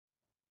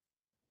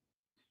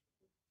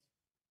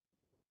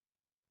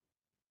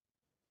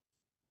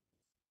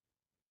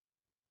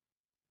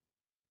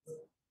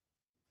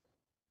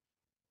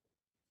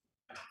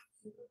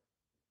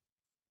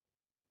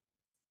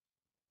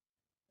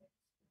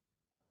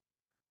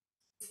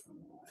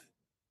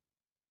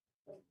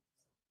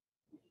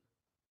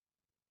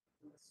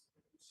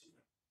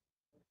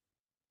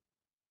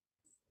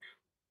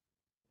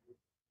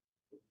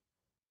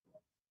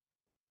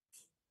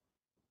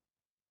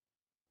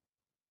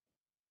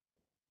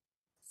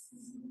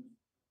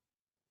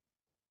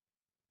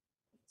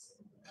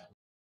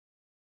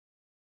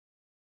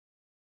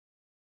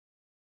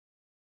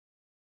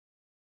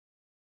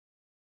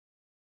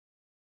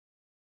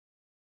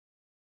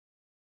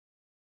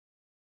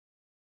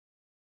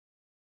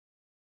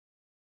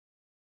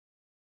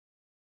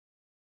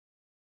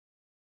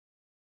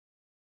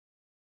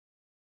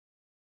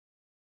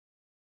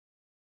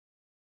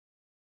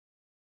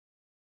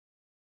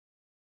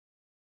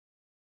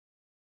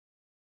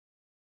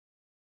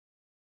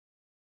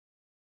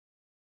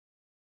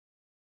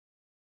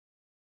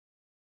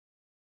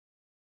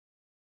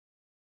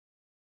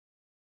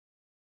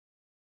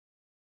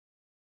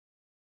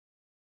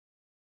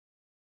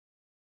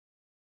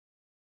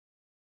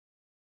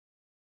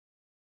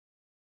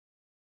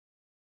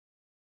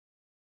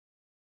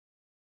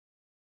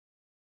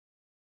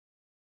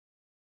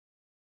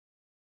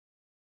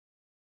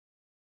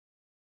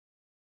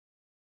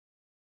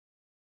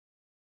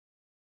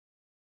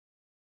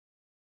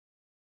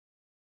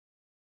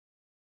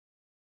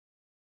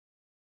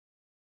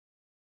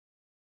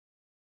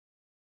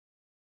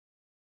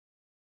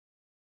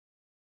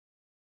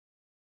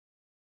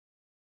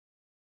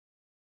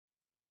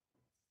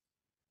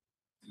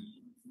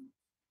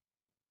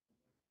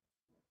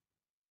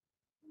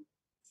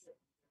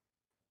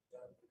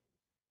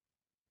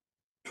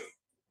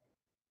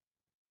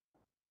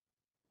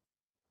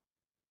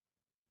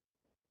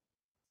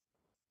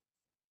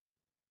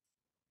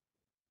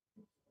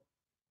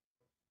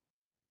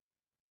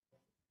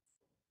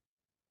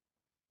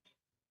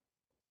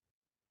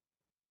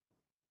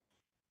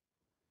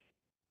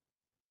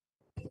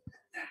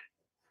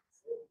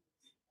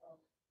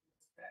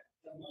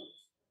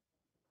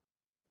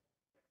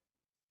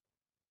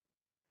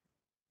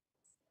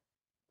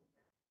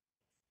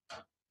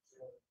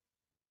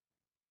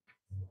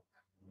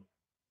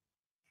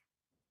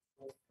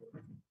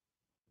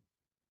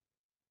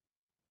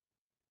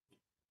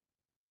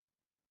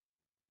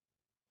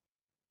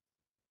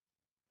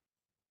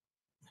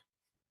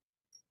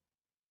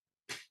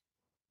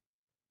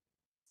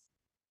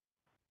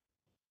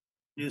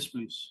Yes,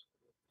 please.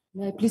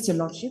 May I please, Your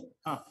Lordship?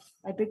 Ah.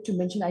 I beg to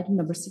mention item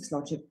number 6,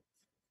 Lordship.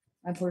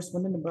 And for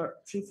respondent number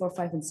 3, 4,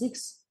 5, and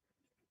 6,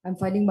 I'm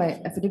filing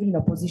my affidavit in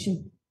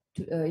opposition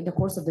to, in the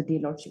course of the day,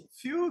 Lordship.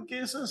 Few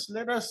cases,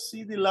 let us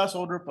see the last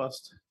order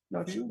passed.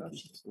 Lordship, Few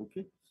Lordship. cases,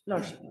 okay.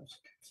 Lordship.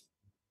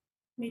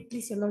 May it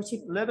please, Your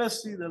Lordship. Let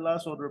us see the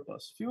last order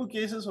passed. Few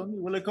cases only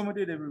will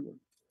accommodate everyone.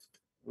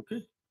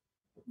 Okay.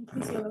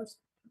 Please, Your Lordship.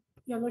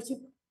 Your Lordship,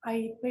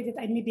 I pray that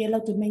I may be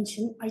allowed to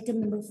mention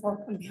item number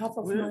 4 on behalf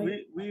of We my.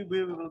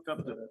 will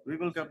come to that. We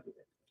will come to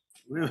that.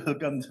 We will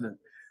come to that.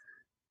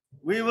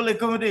 We will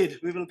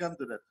accommodate. We will come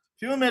to that.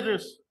 Few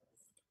matters.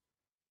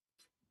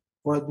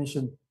 For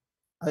admission,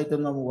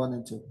 item number 1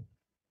 and 2.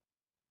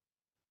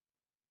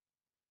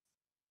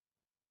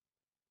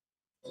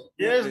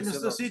 Yes,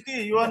 Mr.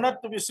 CT, you are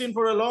not to be seen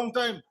for a long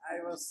time.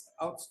 I was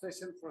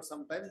outstation for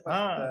some time, but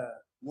Ah.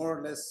 more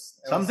or less.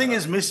 I was Something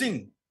is around.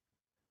 missing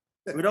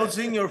without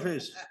seeing your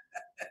face.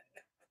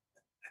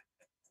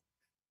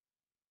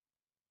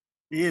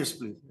 Yes,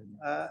 please.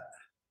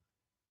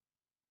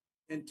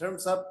 In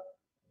terms of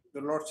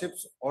the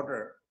Lordship's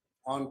order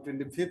on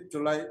 25th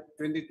July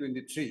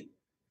 2023,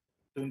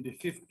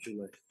 25th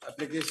July.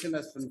 application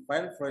has been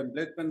filed for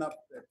implementation of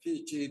the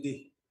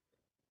PHED.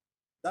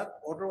 That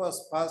order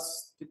was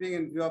passed keeping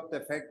in view of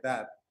the fact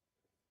that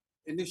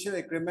initial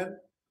agreement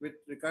with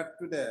regard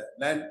to the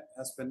land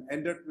has been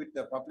entered with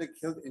the Public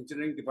Health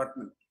Engineering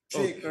Department,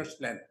 3 Okay. acres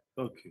land.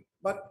 Okay.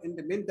 But in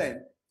the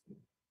meantime,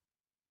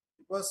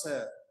 it was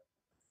a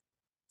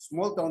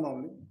small town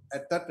only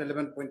at that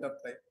relevant point of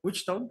time,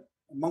 Which town?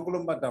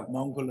 Mangulumba Dam.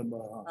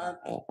 Mangolamba.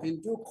 And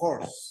in due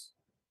course,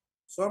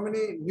 so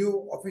many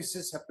new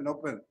offices have been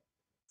opened.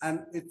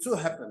 And it so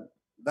happened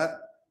that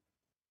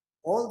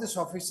all these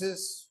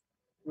offices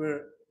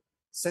were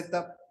set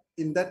up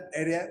in that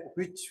area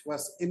which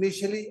was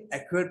initially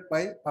acquired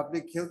by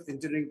Public Health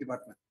Engineering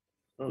Department.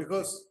 Okay.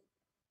 Because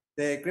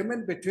the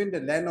agreement between the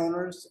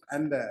landowners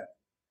and the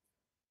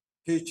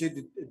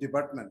PHED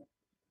department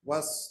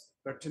was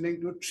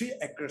pertaining to 3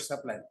 acres of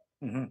land,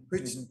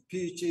 which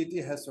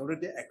PHED has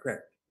already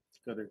acquired.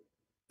 Correct.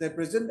 The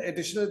present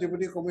additional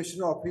deputy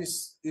commissioner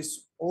office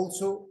is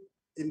also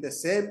in the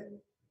same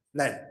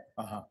land,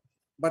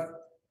 but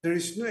there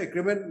is no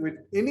agreement with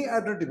any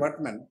other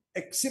department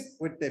except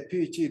with the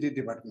PHED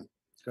department.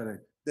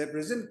 Correct. The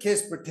present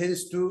case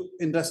pertains to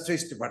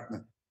industries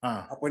department,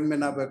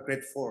 appointment of a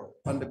grade 4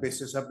 on the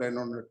basis of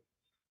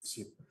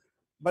landownership.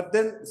 But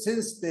then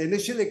since the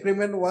initial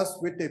agreement was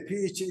with the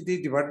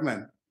PHED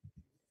department,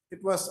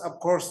 it was of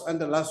course on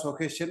the last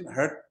occasion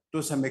heard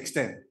to some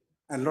extent.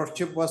 And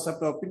Lordship was of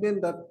the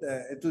opinion that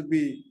it would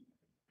be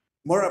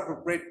more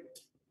appropriate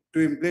to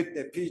implement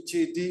the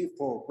PHED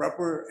for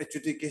proper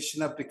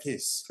adjudication of the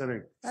case.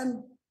 Correct.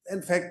 And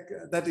in fact,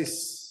 that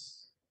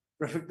is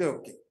perfectly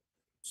okay.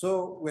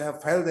 So we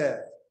have filed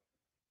the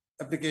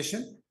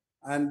application,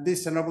 and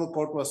this Honorable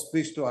Court was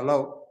pleased to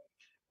allow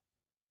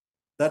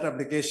that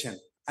application.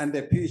 And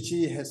the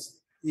PHE has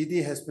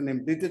ED has been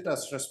implemented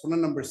as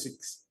respondent number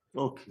 6.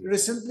 Okay.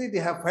 Recently, they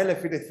have filed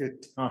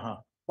affidavit, Uh-huh.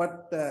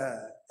 but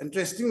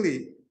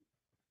interestingly,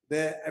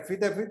 the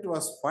affidavit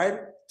was filed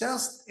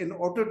just in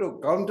order to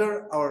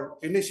counter our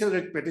initial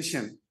writ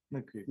petition,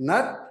 Okay.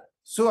 not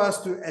so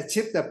as to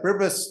achieve the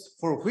purpose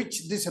for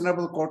which this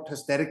honorable court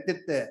has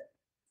directed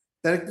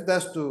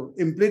us to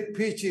implement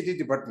PHED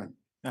department.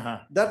 Uh-huh.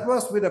 That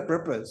was with a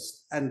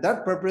purpose, and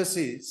that purpose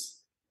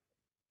is,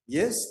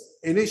 yes,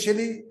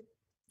 initially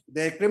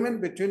the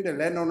agreement between the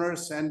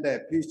landowners and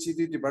the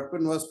PHED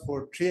department was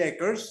for 3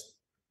 acres,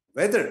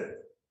 whether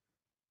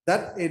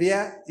that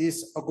area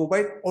is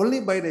occupied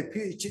only by the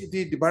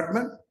PHED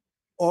department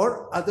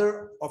or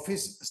other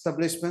office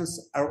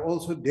establishments are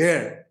also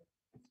there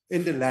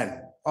in the land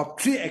of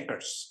 3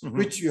 acres, Mhm.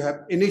 which you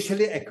have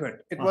initially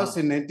acquired. It was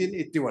in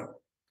 1981.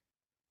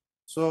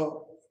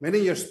 So many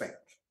years back.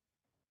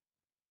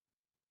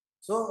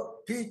 So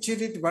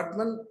PHED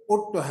department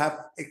ought to have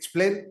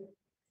explained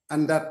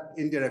and that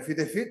in their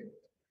affidavit,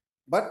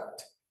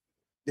 but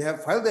they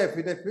have filed the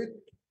affidavit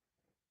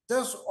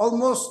just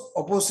almost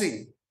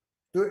opposing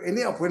to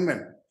any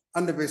appointment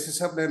on the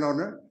basis of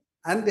landowner,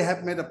 and they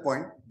have made a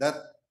point that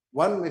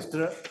one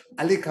Mr.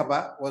 Ali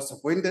Khaba was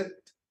appointed,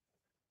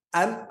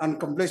 and on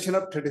completion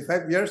of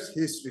 35 years, he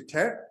is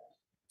retired.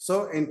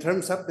 So in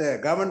terms of the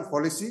government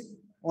policy,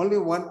 only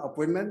one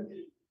appointment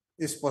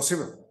is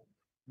possible.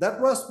 That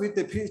was with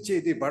the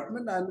PHED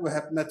department, and we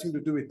have nothing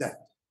to do with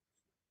that.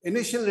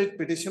 Initial writ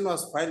petition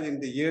was filed in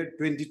the year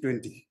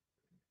 2020.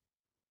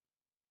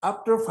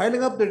 After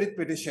filing up the writ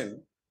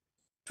petition,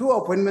 2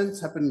 appointments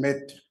have been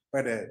made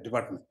by the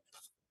department,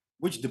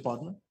 Which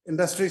department?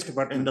 Industries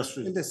department.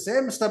 Industries. In the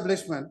same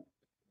establishment,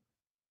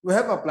 we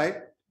have applied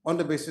on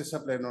the basis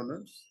of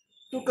landowners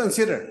to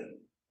consider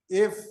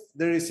if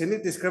there is any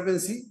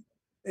discrepancy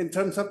in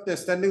terms of the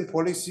standing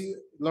policy.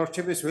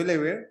 Lordship is well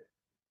aware,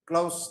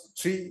 clause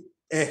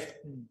 3A.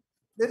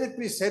 Let it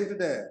be sent to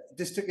the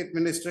district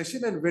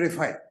administration and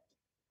verified.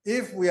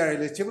 If we are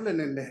eligible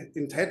and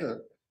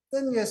entitled,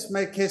 then yes,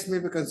 my case may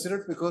be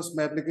considered because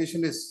my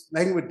application is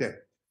lying with them.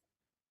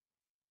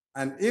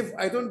 And if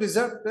I don't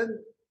deserve, then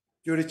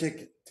you reject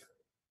it.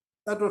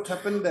 That would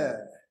happen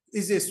the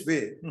easiest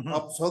way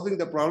of solving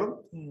the problem.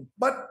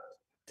 But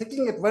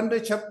taking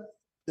advantage of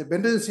the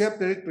pendency of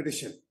the writ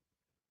petition,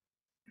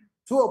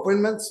 2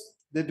 appointments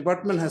the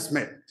department has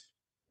made.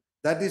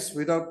 That is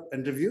without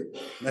interview,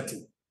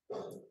 nothing.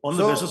 On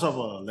the So- basis of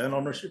land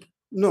ownership?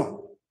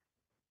 No.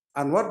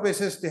 On what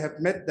basis they have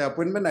made the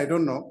appointment, I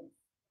don't know.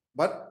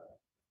 But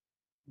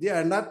they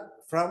are not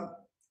from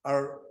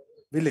our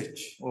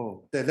village,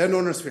 Oh. the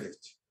landowners'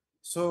 village.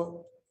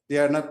 So they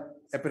are not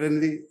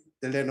apparently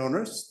the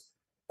landowners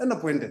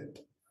unappointed.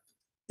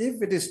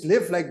 If it is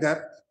left like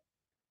that,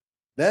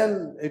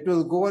 then it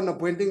will go on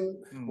appointing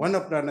one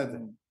after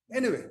another.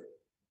 Anyway,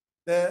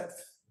 the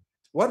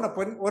one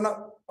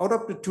out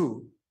of the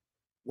 2,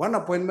 one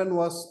appointment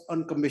was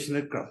on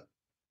commissioner ground.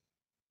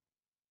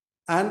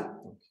 And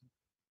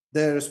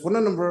the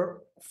respondent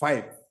number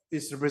 5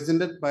 is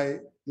represented by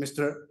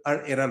Mr.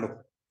 R.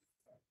 Eralo.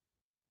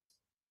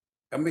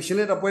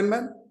 Commissioner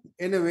appointment,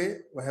 anyway,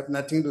 we have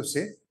nothing to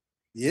say.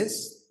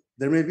 Yes,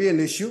 there may be an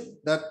issue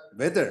that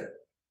whether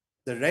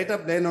the right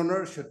of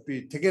landowner should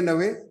be taken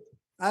away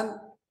and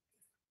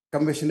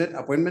commissioner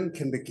appointment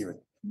can be given.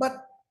 But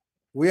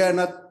we are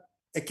not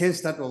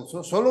against that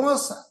also. So long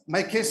as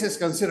my case is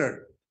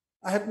considered,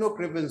 I have no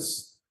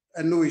grievance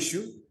and no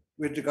issue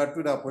with regard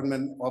to the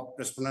appointment of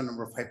respondent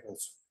number 5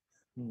 also.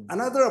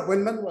 Another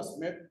appointment was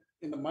made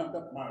in the month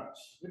of March,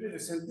 very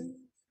recently,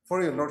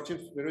 for your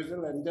lordship's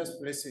perusal. I'm just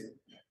placing.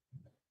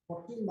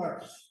 14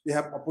 March, they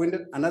have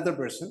appointed another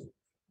person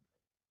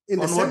in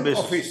the On what same basis?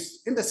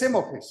 office. In the same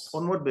office.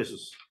 On what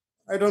basis?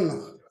 I don't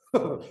know.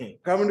 Okay.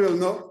 Government will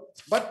know,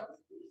 but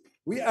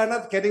we are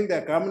not getting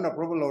the government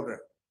approval order.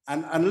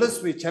 And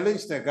unless we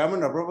challenge the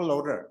government approval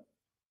order,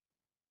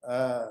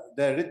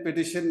 the writ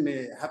petition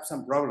may have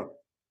some problem.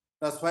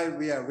 That's why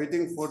we are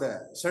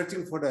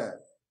searching for the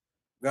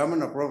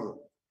government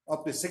approval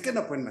of the second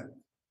appointment.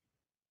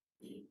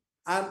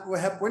 And we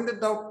have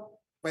pointed out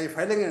by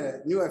filing a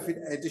new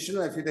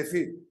additional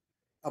affidavit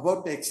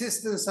about the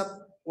existence of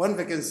one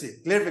vacancy,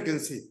 clear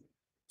vacancy.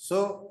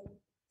 So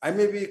I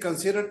may be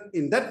considered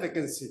in that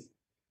vacancy.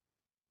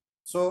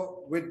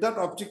 So with that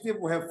objective,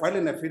 we have filed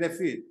an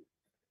affidavit,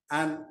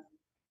 and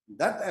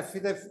that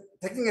affidavit,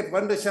 taking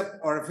advantage of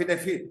our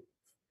affidavit,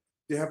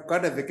 they have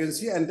got a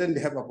vacancy and then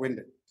they have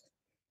appointed.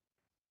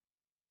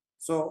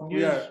 So we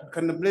Yes. are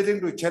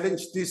contemplating to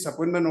challenge this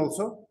appointment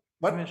also,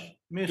 but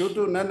Miss, due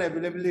to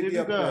non-availability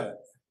of the Deepika,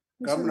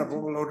 government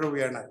approval order,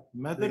 we are not.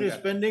 matter doing is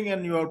that. pending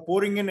and you are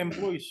pouring in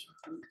employees.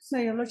 So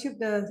your lordship,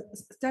 the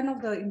stand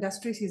of the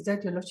industries is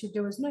that your lordship,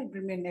 there was no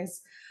agreement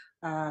as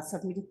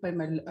submitted by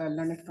my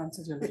learned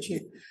counsel, your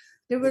lordship.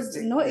 There was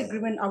no Exactly.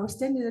 agreement. Our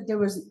stand is that there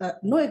was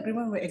no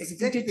agreement were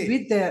executed Exactly.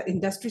 with the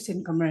industries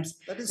and commerce.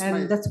 That is my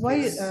And that's why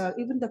case.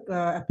 even the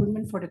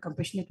appointment for the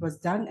compassionate was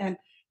done, and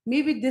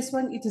Maybe this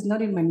one, it is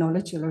not in my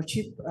knowledge, Your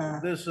Lordship.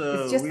 This,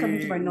 It's just coming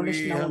to my knowledge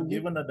we now have only.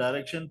 given a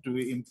direction to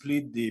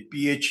implement the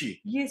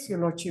PHE. Yes, Your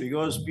Lordship.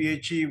 Because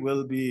PHE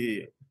will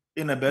be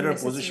in a better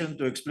Necessary. position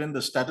to explain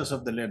the status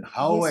of the land,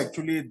 how Yes.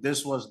 actually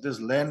this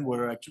land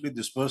were actually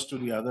dispersed to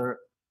the other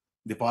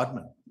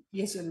department.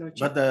 Yes, Your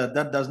Lordship. But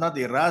that does not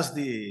erase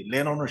the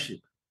land ownership.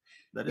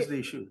 That is the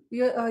issue.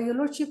 Your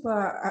Lordship,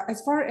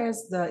 as far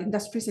as the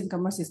industries and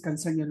commerce is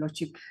concerned, Your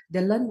Lordship,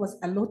 the land was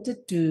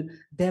allotted to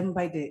them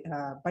by the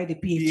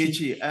PHE.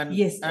 PHE and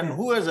Yes,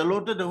 who has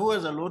allotted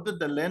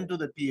the land to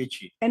the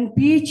PHE? And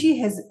PHE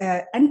has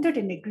entered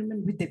an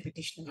agreement with the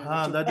petitioner. Your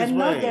Ah, Lordship. that is And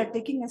now why. they are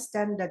taking a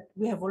stand that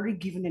we have already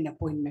given an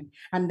appointment.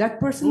 And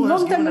that person, Who has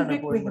long time given an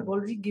ago, we have appointment?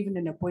 already given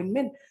an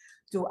appointment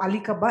to Ali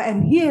Kaba,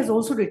 and he has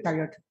also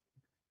retired.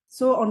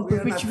 So on We are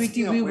not perpetuity,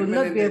 seeking we will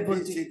appointment not in be the able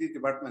to. PHED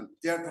department.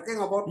 They are talking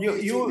about You,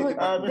 PHED you,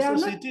 department. They are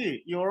Mr. not-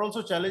 CT, you are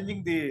also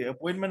challenging the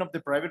appointment of the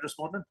private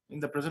respondent in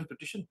the present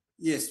petition.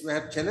 Yes, we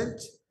have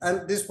challenged,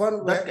 and this one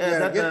we That, are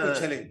that, yet to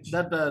challenge.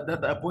 that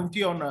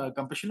appointee on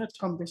compassionate.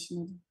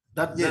 Compassionate.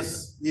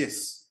 Yes,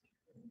 yes.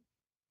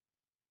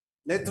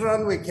 Later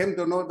on, we came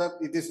to know that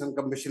it is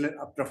uncompassionate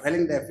after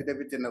filing the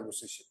affidavit in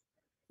negotiation.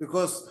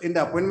 Because in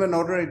the appointment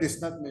order, it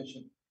is not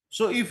mentioned.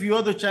 So if you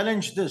are to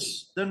challenge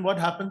this, then what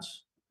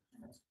happens?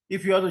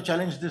 If you are to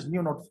challenge this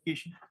new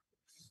notification,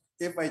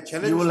 If I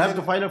challenge. you will have to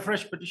then- file a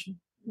fresh petition.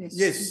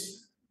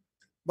 Yes,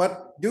 but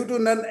due to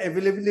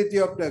non-availability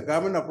of the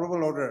government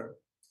approval order,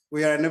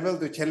 we are unable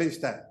to challenge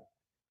that.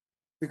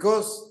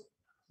 Because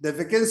the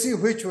vacancy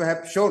which we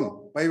have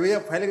shown by way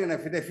of filing an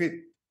affidavit,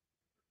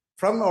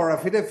 from our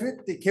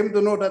affidavit, they came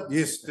to know that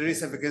yes, there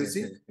is a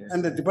vacancy,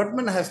 and the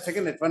department has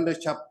taken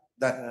advantage of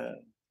that.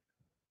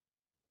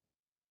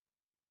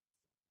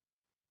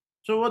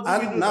 So what do we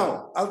do And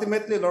now,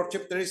 ultimately,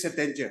 Lordship, there is a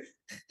danger.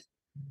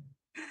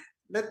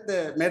 Let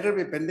the matter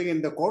be pending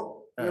in the court.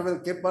 We will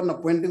keep on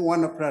appointing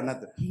one after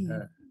another.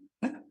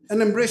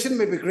 An impression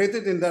may be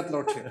created in that,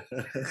 Lordship.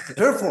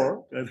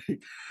 Therefore,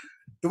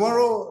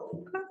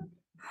 tomorrow,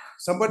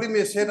 somebody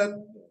may say that,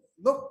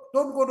 look,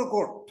 don't go to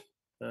court.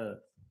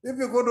 If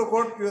you go to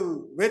court,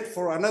 you'll wait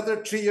for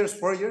another 3 years,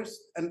 4 years,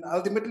 and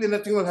ultimately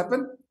nothing will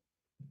happen.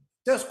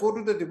 Just go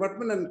to the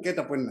department and get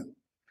appointment.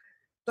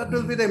 That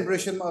will be the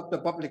impression of the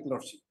public,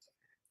 Lordship.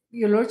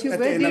 Your Lordship, At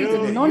the where end there of is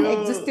the a day,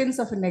 non-existence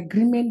of an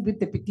agreement with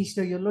the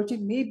petitioner, Your Lordship,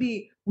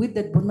 maybe with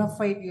that bona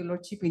fide, Your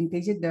Lordship,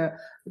 intention, the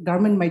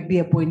government might be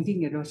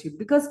appointing, Your Lordship,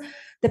 because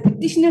the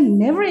petitioner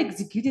never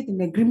executed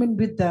an agreement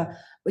with the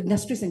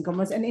industries and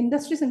commerce, and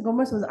industries and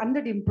commerce was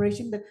under the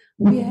impression that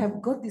we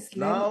have got this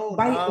land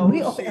by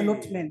way of see,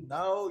 allotment.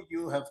 now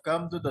you have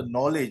come to the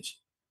knowledge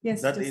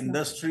Yes, that just now.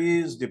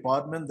 industries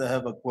department, they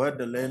have acquired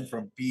the land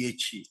from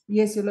PHE.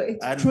 Yes, Your Lord,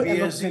 it's And true PHE,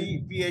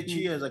 allotment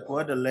PHE has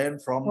acquired the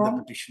land from the From-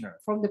 petitioner.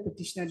 from the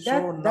petitioner. So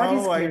That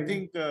is now I clear.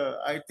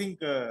 think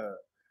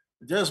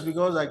just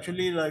because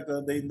actually like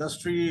the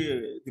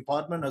industry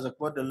department has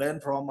acquired the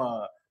land from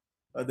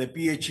the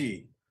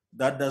PHE,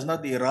 that does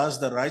not erase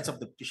the rights of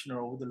the petitioner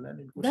over the land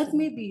in That question.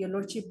 may be, Your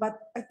Lordship, but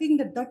I think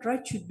that that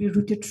right should be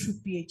rooted through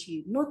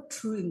PHE, not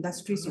through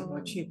industries, Your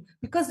Lordship.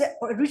 Because the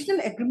original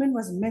agreement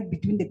was made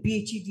between the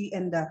PHED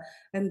and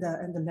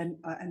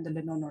the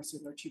landowners,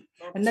 Your Lordship.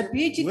 And the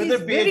PHED Whether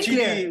is very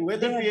clear.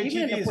 whether They have given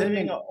PHED an is having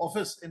an appointment.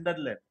 office in that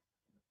land.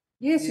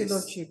 Yes, Your Yes.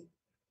 Lordship.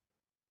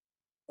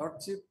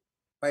 Lordship,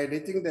 by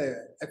reading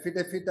the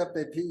affidavit of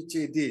the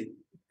PHED,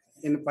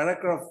 in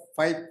paragraph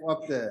 5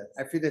 of the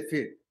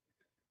affidavit,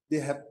 they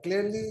have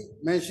clearly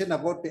mentioned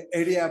about the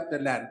area of the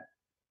land,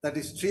 that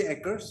is 3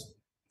 acres,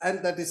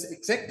 and that is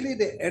exactly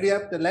the area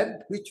of the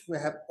land which we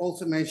have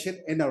also mentioned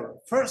in our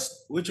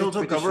first. Which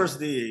also petition. covers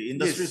the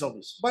industries Yes.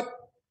 office. But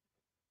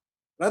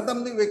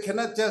randomly, we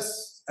cannot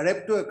just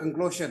arrive to a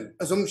conclusion,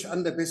 assumption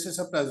on the basis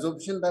of the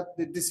assumption that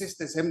this is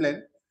the same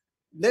land.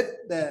 Let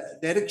the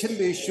direction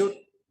be issued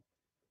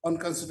on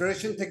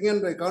consideration taking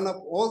into account of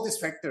all these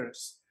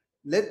factors.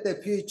 Let the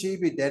PHE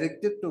be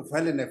directed to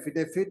file an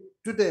affidavit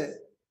to the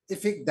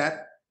effect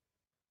that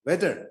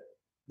whether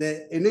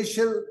the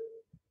initial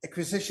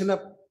acquisition of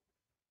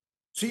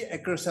 3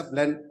 acres of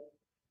land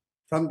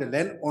from the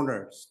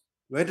landowners,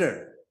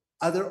 whether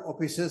other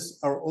offices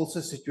are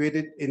also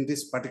situated in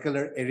this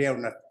particular area or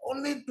not.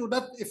 Only to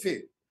that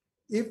effect.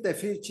 If the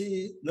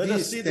PHE Let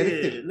us is see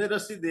directed, let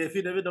us see the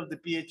affidavit of the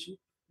PHE.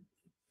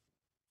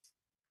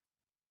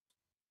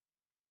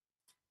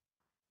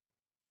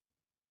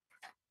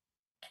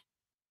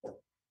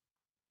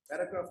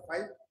 paragraph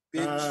 5,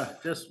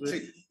 page Just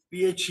wait.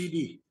 3.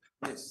 PHED.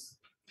 Yes.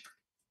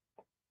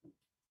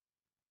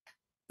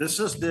 This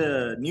is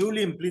the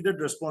newly implemented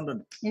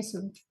respondent, Yes,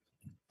 sir.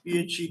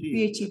 PHED.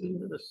 PHED.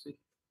 Let us see.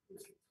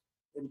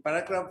 In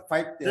paragraph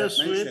 5, they have Just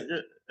wait,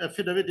 mentioned.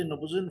 affidavit in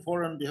opposition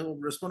for on behalf of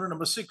respondent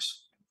number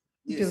 6.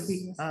 It will Yes. be,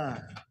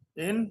 yes.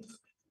 In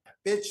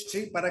Page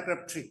 3,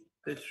 paragraph 3.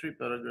 page 3,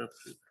 paragraph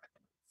 3.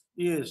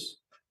 Yes,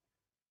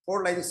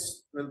 4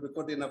 lines will be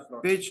put in a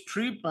floor. page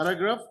 3,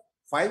 paragraph.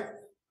 5,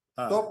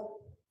 Ah, top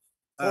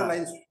 4 Ah.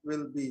 lines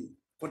will be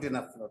put in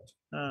a floor.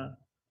 ah.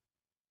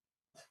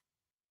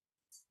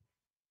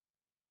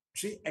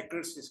 3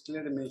 acres is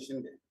clearly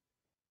mentioned there.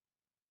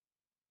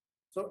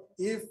 So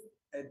if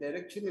a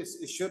direction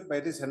is issued by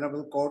this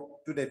honorable court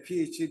to the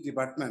PHE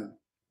department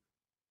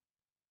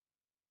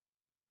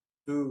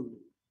to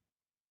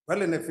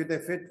file an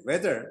affidavit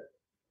whether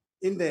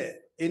in the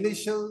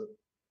initial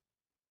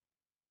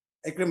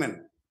agreement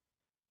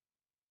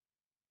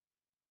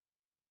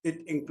it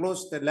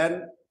includes the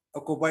land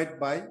occupied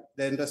by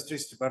the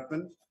industries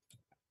department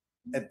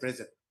at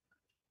present.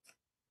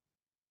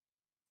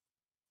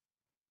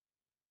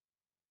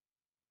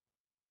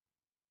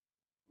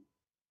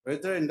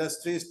 Whether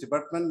industries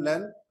department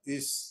land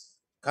is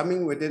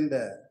coming within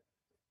the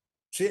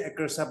 3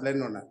 acres of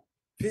land or not.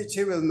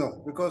 PHA will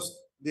know because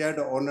they are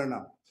the owner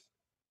now.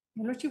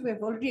 Your Lordship, we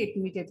have already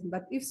admitted,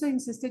 but if so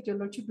insisted, Your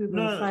Lordship, we will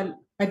No, file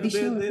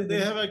additional.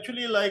 They have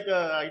actually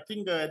I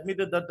think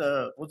admitted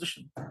that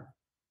position.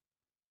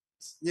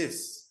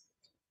 Yes.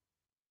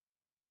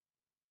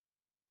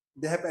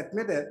 They have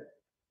admitted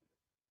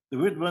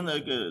With one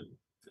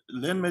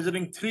land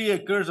measuring 3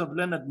 acres of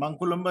land at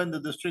Mankulamba in the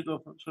district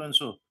of so and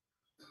so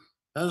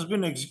has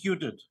been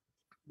executed.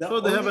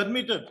 So they have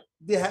admitted.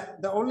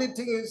 the only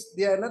thing is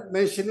they are not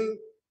mentioning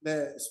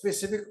the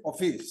specific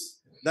office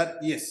that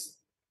yes,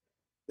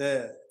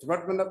 the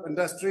Department of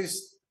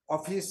Industries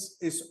office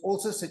is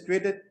also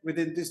situated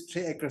within this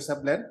 3 acres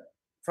of land.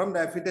 From the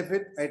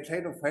affidavit, I try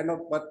to find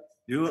out what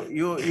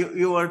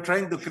You are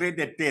trying to create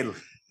a tale.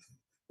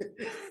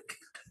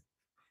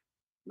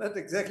 not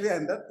exactly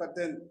on that, but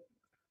then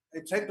I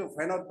tried to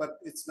find out, but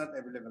it's not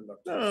available. Lord.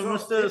 No,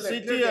 So Mr. if a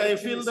clear CT, I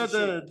direction feel is that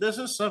issued, this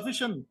is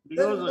sufficient then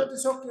because that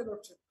is okay,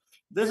 Lord.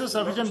 this is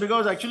sufficient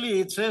because actually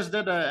it says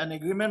that an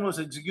agreement was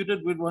executed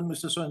with one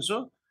Mr. So and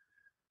so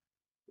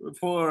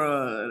for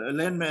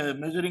land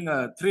measuring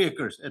 3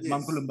 acres at Yes.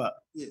 Mankulamba.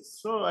 Yes.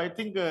 So I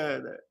think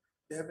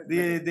They have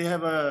admitted. they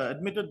have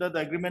admitted that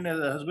the agreement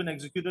has been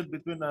executed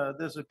between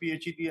this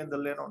PHET and the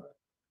landowner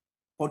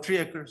for 3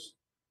 acres.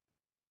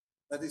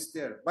 That is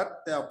there. But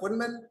the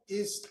appointment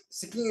is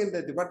seeking in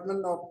the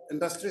Department of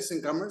Industries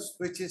and Commerce,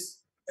 which is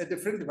a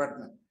different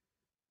department.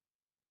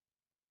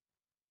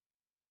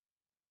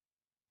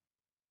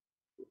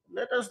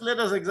 Let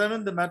us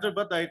examine the matter,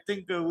 but I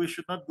think we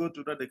should not go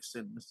to that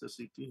extent, Mr.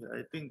 CT.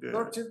 I think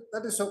Lordship,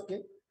 that is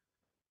okay.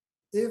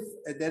 If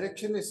a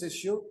direction is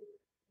issued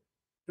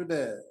to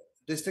the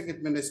district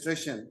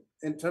administration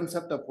in terms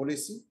of the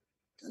policy,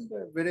 then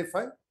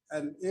verify.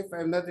 And if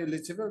I'm not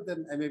eligible,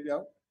 then I may be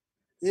out.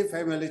 If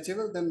I'm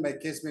eligible, then my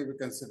case may be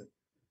considered.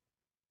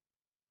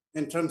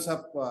 In terms of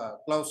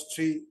clause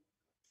 3,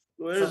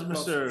 where is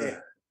subclause Mr.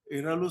 A.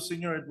 Iralu,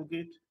 senior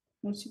advocate?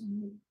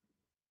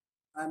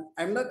 And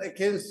I'm not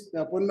against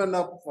the appointment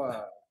of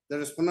the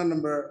respondent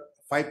number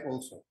 5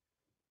 also.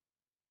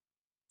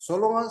 So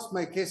long as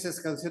my case is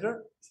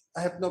considered, I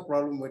have no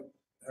problem with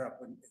her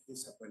appointment,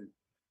 his appointment.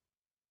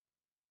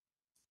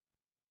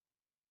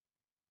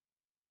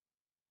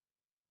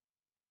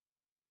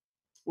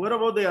 What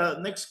about the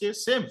next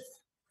case? Same.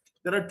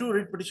 There are 2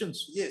 writ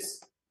petitions.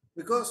 Yes,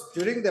 because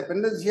during the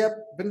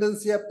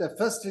pendency of the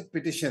first writ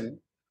petition,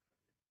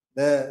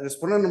 the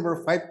respondent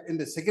number 5 in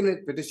the second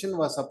writ petition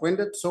was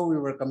appointed, so we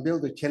were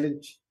compelled to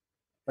challenge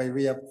by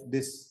way of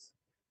this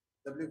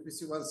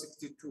WPC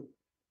 162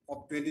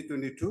 of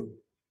 2022.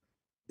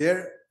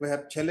 There we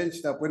have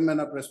challenged the appointment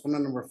of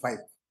respondent number 5.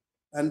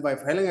 And by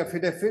filing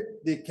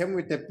affidavit, they came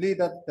with a plea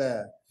that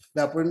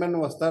the appointment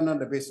was done on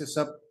the basis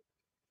of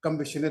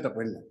compassionate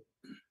appointment.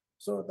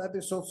 So that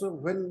is also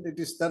when it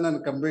is done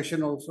on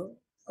compassion also,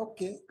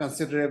 okay,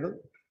 considerable.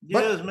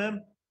 But- Yes,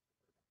 ma'am.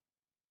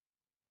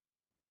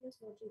 Yes,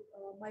 Lordship,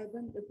 my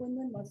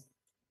appointment was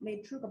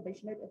made through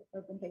compassionate,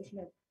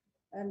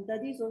 and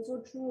that is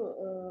also through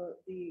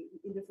the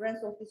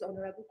indifference of this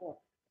honorable court,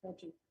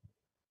 Lordship.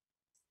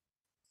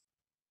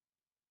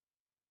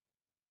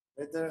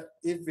 Whether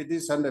if it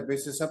is on the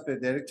basis of the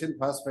direction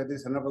passed by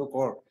this honorable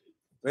court,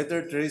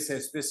 whether there is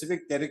a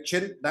specific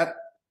direction that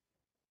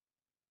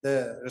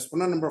the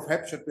respondent number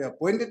 5 should be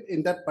appointed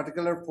in that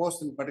particular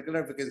post in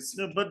particular vacancy.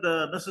 No, but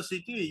Mr.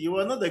 CT, you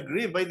are not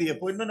aggrieved by the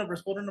appointment of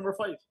respondent number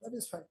 5. That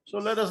is fine. So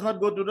let us not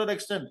go to that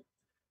extent.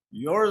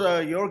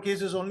 Your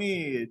case is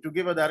only to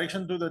give a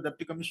direction to the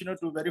deputy commissioner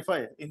to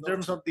verify in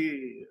terms of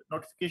the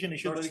notification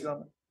issued by the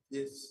government.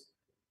 Yes.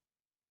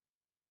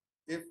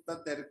 If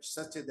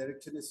such a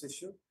direction is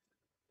issued,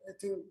 I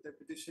think the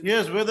petition.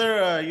 Yes,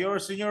 whether your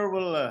senior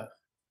will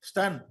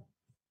stand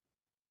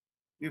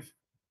if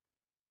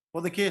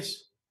for the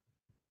case.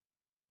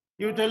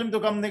 You tell him to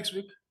come next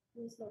week.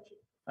 Yes, Lordship.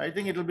 I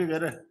think it will be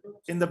better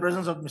in the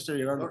presence of Mr.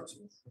 Iralu. Lordship.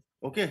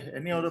 Okay,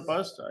 any other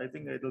past? I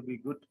think it will be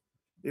good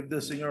if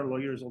the senior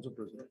lawyer is also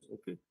present.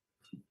 Okay.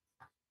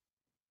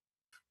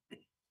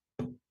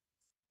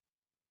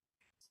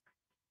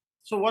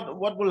 So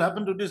what will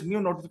happen to this new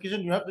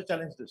notification? You have to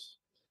challenge this.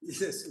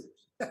 Yes.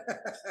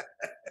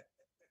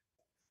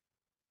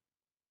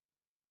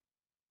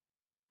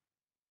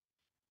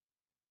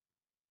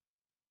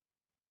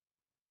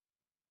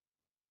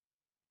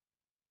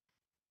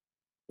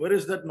 Where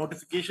is that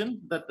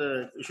notification that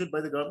issued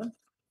by the government?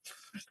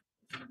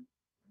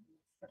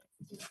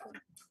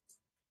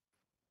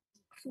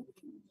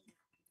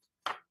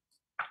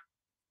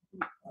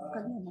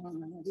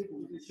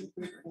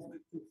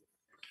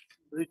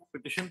 Read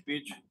petition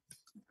page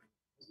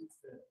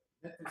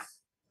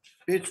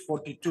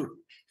 42.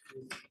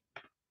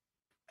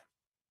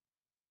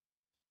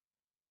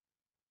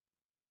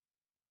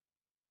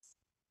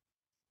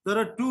 There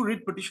are two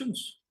read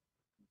petitions.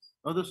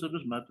 Other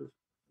service matters.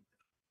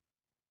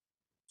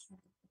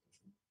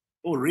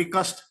 Oh,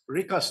 recast.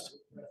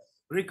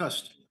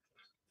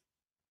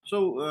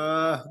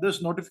 So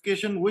this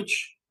notification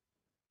which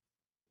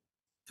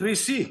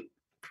 3C.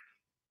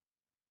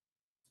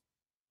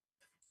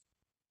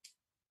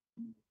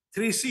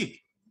 3C.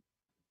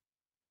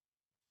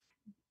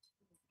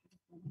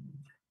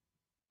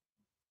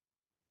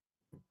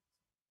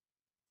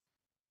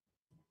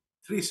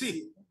 Three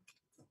C.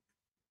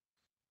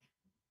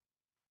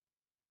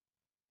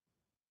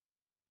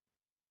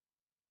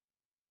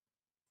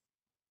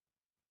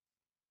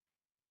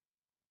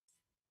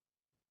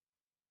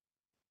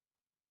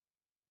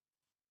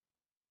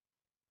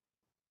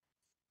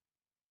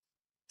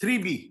 Three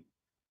B.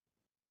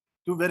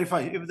 To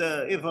verify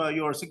if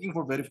you are seeking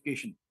for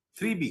verification.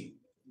 3B.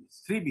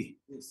 3B.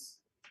 Yes.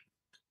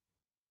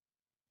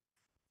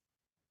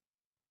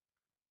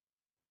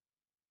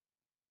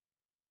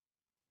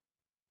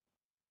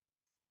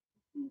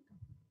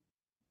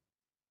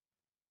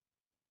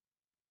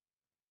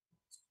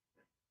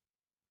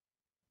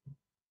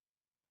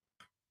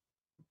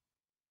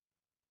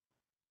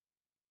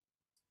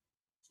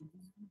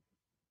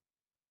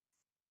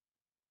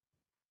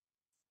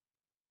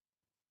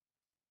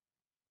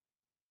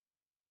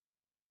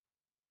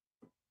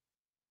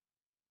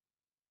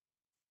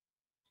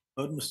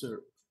 Heard Mr.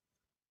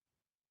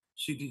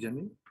 C.T.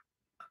 Jamil,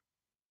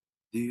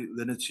 the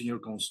Leonard Senior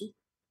Counsel,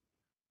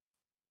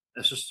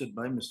 assisted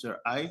by Mr.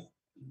 I.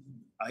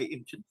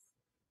 Imchin,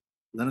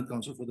 Leonard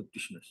Counsel for the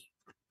petitioners.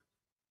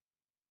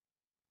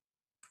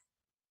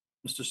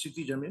 Mr.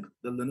 C.T. Jamil,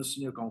 the Leonard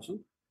Senior Counsel,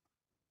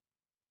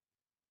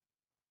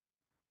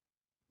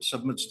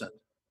 submits that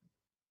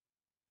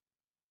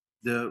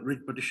the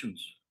writ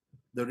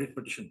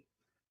petition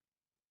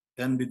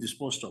can be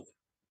disposed of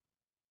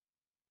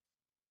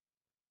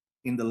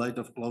in the light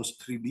of clause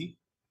 3B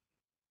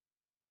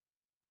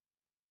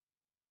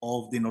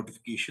of the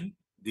notification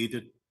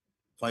dated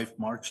 5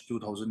 March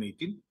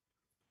 2018,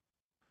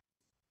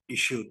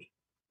 issued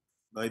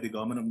by the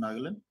Government of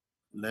Nagaland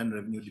Land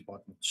Revenue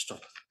Department.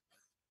 Stop.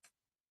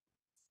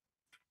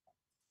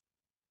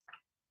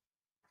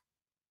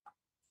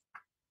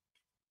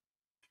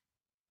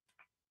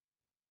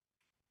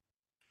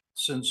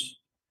 Since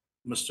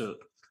Mr.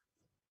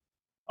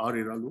 R.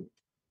 Iralu,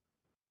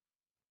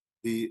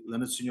 the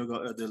Leonard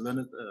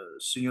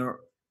Senior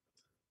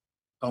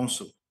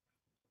Counsel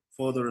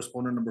for the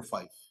respondent number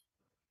 5,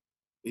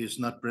 is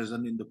not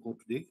present in the court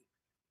today,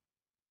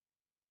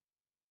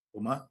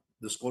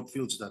 this court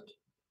feels that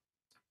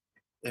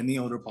any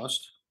order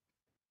passed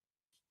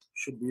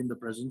should be in the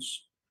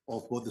presence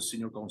of both the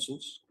senior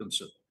counsels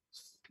concerned.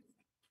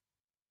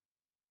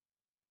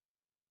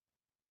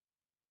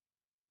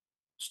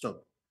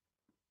 Stop.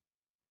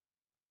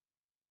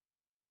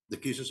 The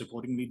case is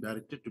accordingly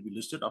directed to be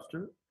listed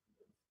after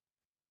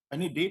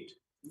any date.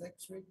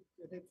 Next week.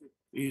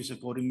 Is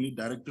accordingly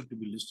directed to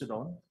be listed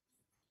on.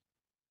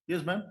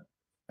 Yes, ma'am.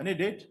 Any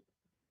date?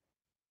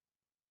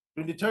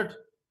 23rd.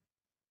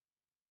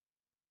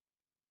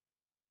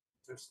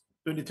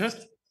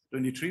 23rd,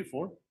 23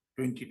 for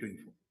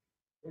 2024.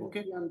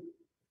 Okay.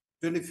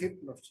 25th,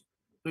 Lordship.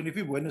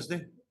 25th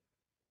Wednesday.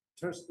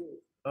 Thursday.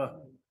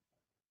 Oh,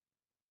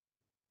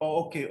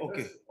 okay.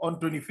 On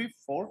 25th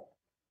for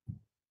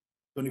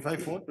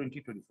 25 for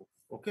 2024.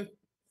 Okay.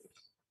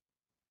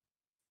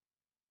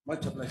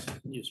 Much obliged.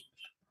 Yes.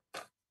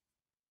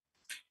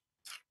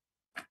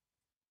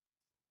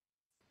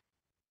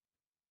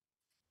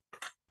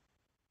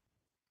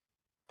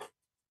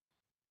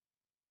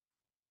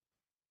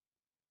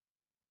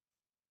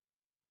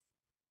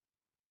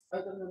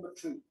 Item number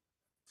 3.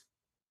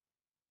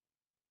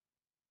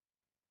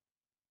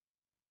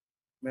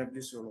 May I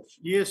please, Your Lordship?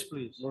 Yes,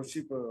 please.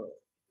 Lordship,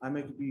 I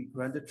may be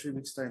granted 3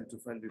 weeks' time to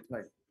file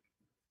reply.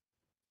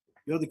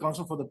 You're the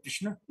counsel for the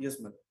petitioner,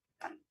 Yes, ma'am.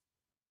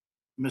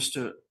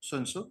 Mr.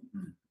 So-and-so,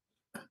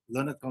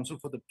 learned counsel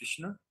for the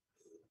petitioner.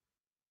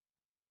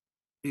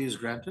 He is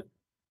granted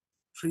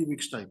 3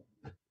 weeks' time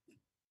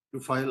to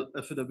file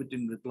affidavit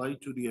in reply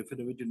to the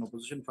affidavit in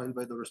opposition filed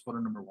by the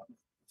respondent number 1.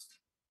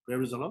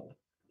 Where is allowed?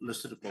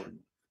 Listed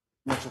accordingly.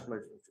 Much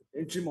obliged, Lordship.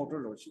 Interim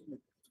order, Lordship.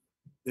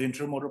 The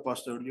interim order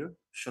passed earlier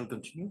shall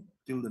continue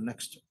till the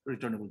next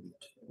returnable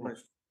date.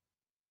 Obliged.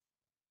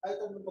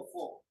 Item number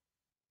 4.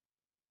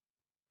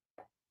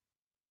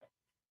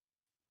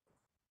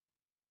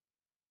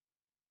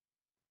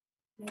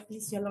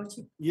 Please, Your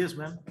Lordship. Yes,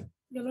 ma'am.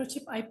 Your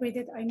Lordship, I pray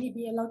that I may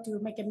be allowed to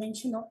make a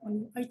mention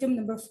on item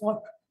number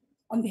 4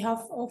 on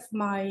behalf of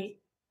my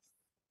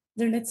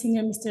learned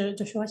senior, Mr.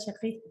 Joshua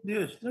Shakri.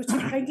 Yes. Lordship,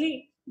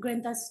 kindly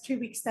grant us 3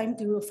 weeks' time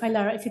to file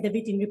our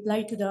affidavit in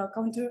reply to the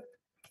counter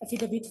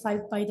affidavit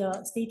filed by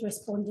the state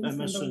respondents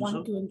Ms. number 1,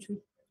 Sunso? 2, and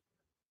 3.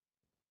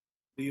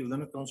 The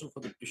learned counsel for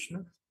the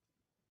petitioner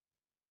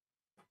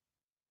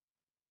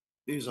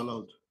is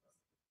allowed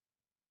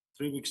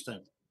 3 weeks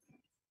time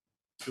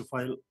to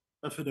file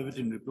affidavit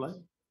in reply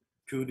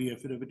to the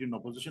affidavit in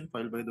opposition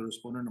filed by the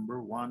respondent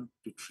number 1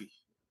 to 3.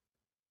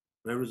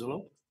 Where is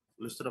allowed?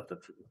 Listed after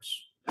 3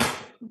 weeks.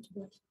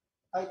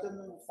 Item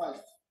number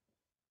 5.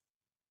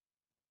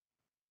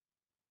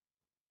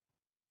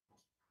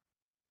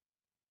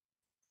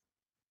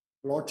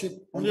 Lordship,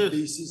 on the Yes.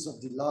 basis of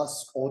the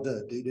last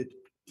order dated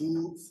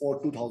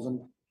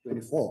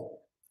 2/4/2024,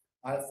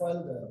 I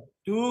filed the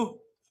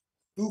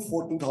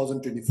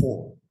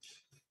 2/4/2024.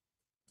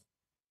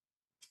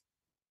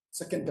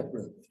 2nd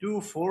April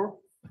 2/4.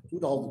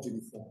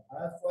 2024. I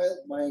have filed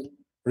my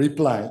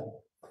reply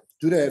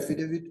to the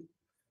affidavit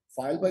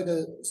filed by the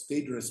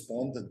state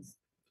respondent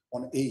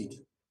on 8.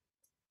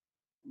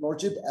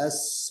 Lordship, as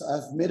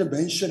I've made a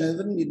mention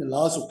even in the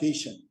last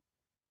occasion,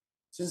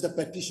 since the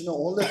petitioner,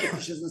 all the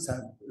petitioners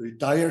have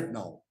retired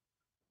now.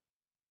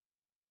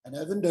 And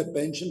even the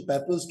pension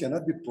papers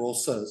cannot be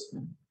processed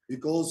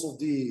because of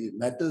the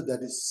matter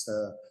that is,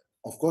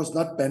 of course,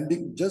 not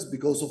pending just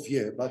because of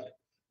here, but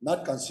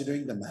not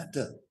considering the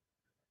matter.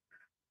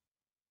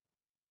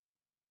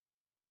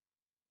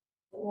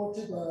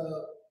 Lordship,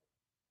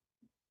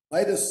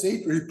 by the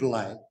state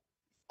reply,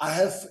 I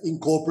have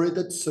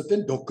incorporated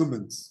certain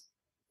documents.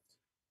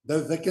 The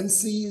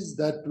vacancies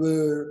that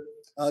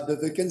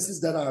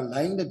are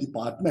lying in the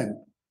department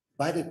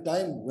by the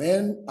time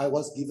when I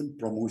was given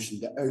promotion,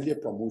 the earlier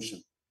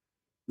promotion,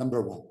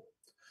 number 1.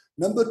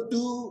 Number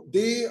 2,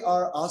 they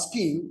are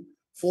asking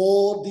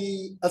for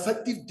the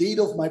effective date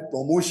of my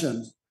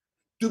promotion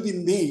to be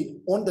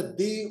made on the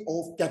day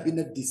of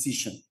cabinet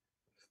decision.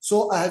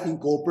 So I have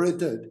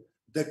incorporated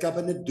the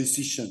cabinet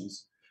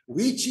decisions,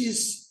 which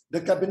is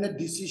the cabinet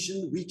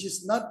decision which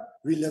is not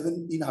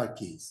relevant in our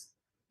case.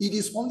 It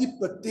is only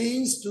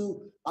pertains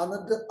to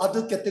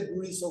other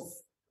categories of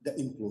the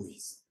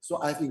employees.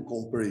 So I've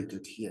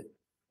incorporated here.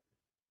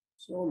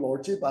 So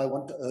Lordship, I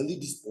want early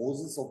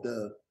disposals of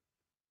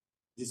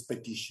this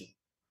petition.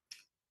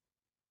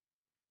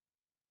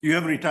 You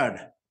have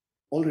retired.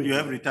 Already. You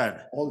have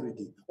retired.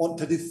 Already. On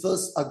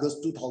 31st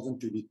August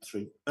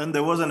 2023. And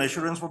there was an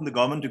assurance from the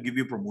government to give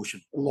you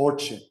promotion.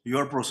 Lordship. You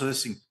are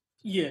processing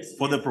Yes.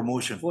 for the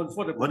promotion. For the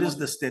What is promotion.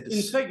 the status?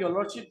 In fact, Your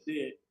Lordship,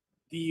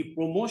 the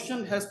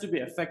promotion has to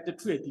be affected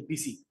through a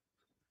DPC.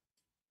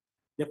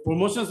 The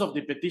promotions of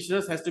the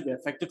petitioners has to be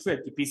affected through a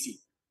DPC.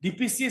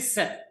 DPC is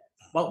set.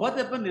 But what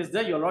happened is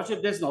that, Your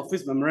Lordship, there's an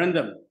office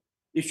memorandum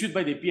issued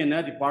by the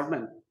PNR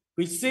department,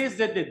 which says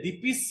that the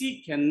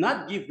DPC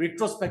cannot give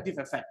retrospective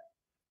effect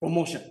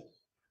promotion.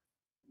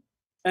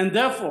 And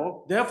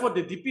therefore,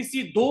 the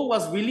DPC, though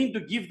was willing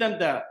to give them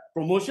the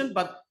promotion,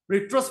 but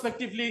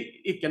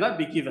retrospectively, it cannot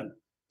be given.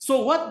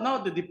 So what now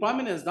the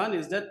department has done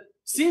is that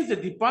since the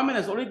department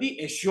has already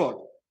assured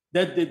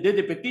that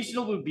the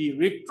petitioner will be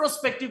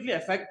retrospectively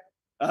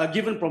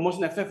given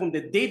promotion effect from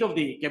the date of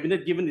the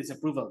cabinet given its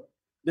approval,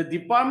 the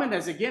department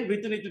has again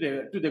written it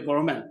to the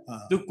government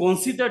to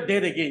consider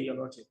that again, Your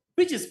Lordship,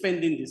 which is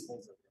pending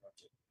disposal.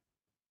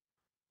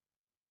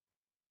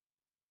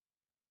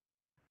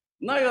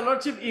 Now, Your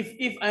Lordship,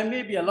 if I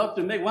may be allowed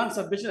to make one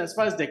submission as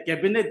far as the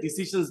cabinet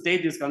decisions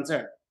date is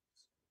concerned.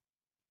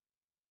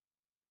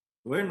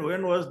 When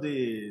was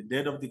the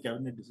date of the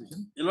cabinet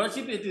decision? Your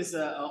Lordship, it is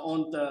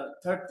on the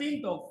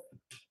 13th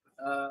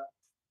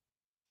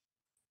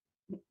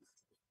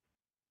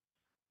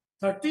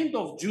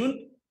of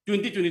June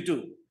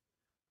 2022.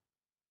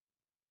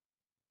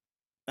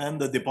 And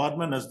the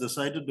department has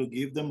decided to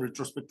give them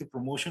retrospective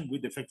promotion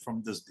with effect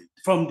from this date.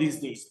 From these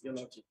days, Your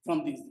Lordship,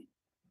 from these days.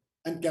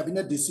 And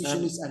cabinet decision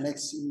And- is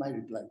annexed in my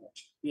reply,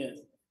 Lordship. Yes,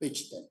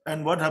 Page 10.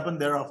 And what happened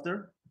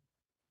thereafter?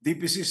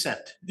 DPC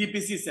set.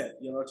 DPC said,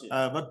 Your Lordship.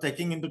 But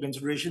taking into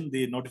consideration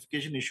the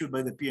notification issued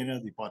by the PNR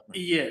department,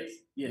 Yes,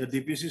 the yes,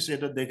 DPC said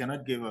that they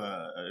cannot give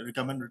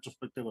recommend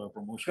retrospective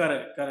promotion.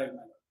 correct, my Lord.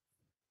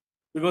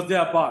 Because they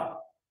are barred.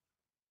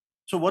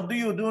 So what do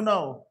you do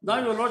now? Now,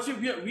 Your Lordship,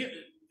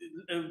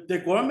 the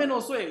government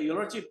also, Your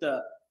Lordship,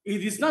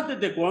 it is not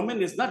that the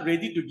government is not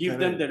ready to give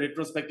them the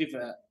retrospective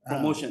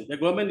promotion. The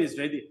government is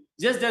ready.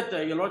 Just that,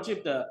 Your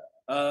Lordship,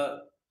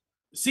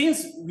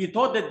 since we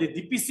thought that the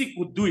DPC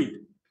could do it,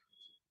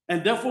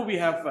 and therefore we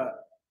have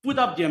put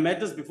up their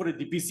matters before the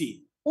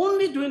DPC.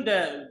 Only during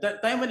that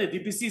time when the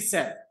DPC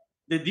said,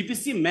 the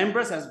DPC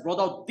members has brought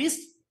out this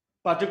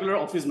particular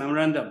office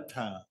memorandum.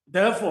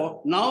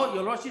 Therefore, now,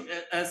 Your Lordship,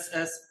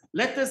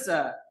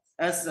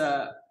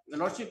 Your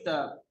Lordship,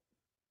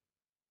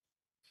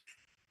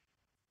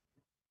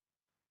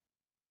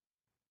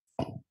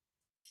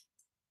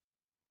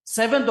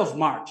 7th of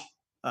March,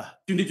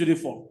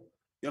 2024.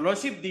 Your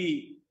Lordship,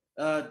 the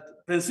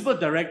principal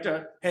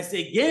director has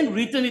again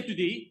written it to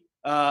the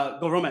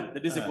government,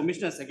 that is the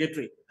commissioner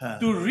secretary,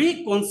 to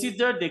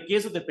reconsider the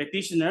case of the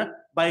petitioner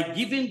by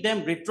giving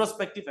them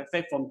retrospective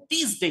effect from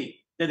this date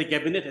that the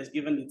cabinet has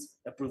given its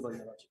approval,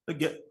 Your Lordship.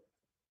 The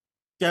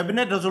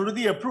cabinet has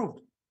already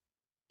approved.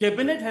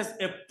 Cabinet has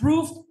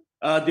approved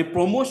the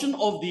promotion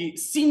of the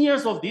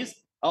seniors of this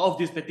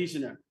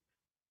petitioner.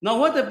 Now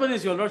what happened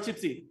is, your lordship,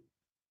 see.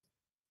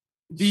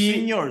 The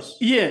Seniors.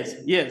 Yes,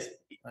 yes.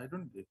 I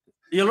don't get it.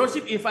 Your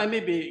lordship, if I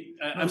may be,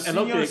 No, I'm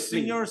allowed to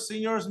explain.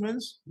 seniors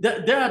means?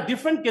 There are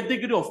different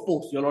category of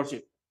posts, your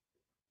lordship.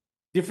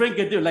 Different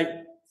category, like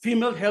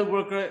female health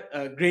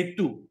worker grade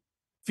 2,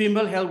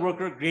 female health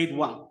worker grade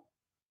 1.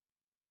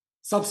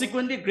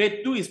 Subsequently,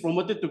 grade 2 is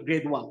promoted to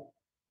grade 1.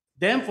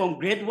 Then from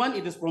grade 1,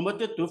 it is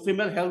promoted to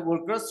female health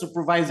worker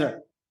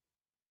supervisor.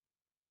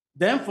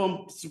 Then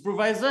from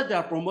supervisor, they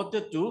are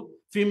promoted to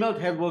female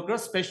health worker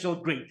special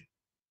grade.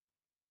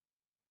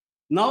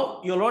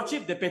 Now, your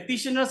lordship, the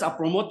petitioners are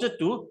promoted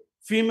to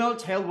female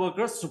health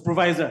worker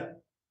supervisor.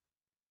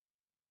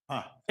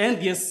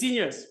 And their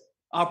seniors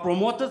are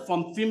promoted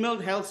from female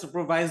health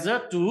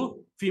supervisor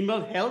to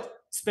female health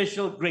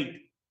special grade.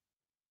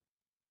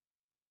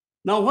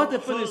 Now, what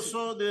happened is...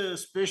 So the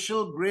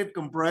special grade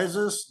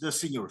comprises the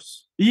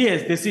seniors.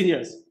 Yes, the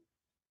seniors.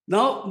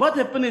 Now, what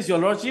happened is, your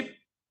lordship,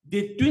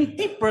 the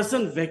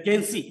 20%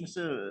 vacancy.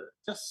 So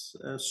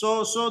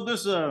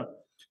this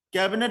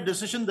cabinet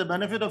decision, the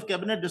benefit of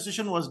cabinet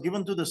decision was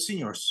given to the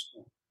seniors.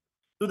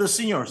 To the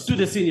seniors. To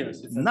the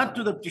seniors. Not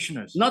to the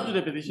petitioners. Not to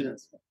the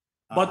petitioners.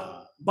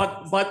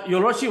 But your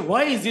lordship,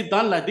 why is it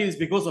done like this?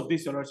 Because of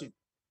this, your lordship.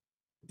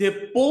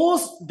 The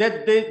post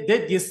that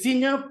the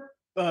senior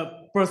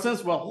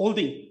persons were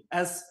holding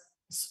as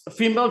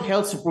female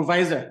health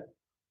supervisor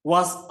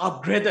was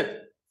upgraded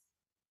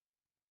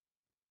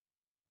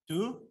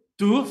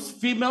to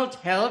female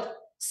health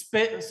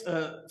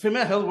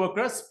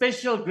worker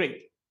special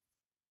grade.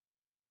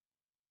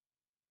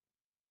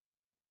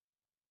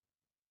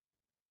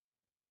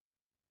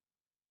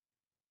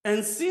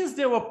 And since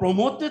they were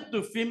promoted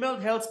to female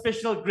health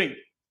special grade,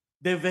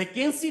 the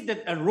vacancy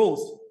that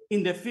arose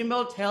in the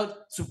female health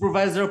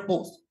supervisor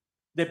post,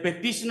 the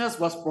petitioners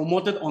was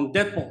promoted on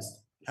that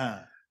post.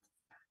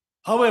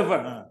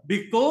 However,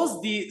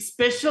 because the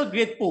special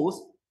grade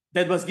post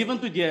that was given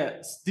to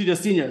the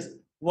seniors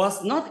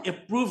was not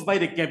approved by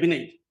the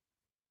cabinet,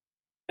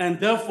 and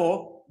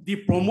therefore the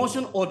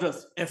promotion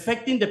orders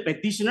affecting the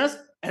petitioners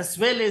as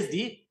well as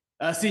the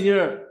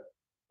senior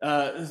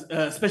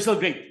special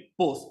grade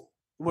post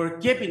were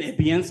kept in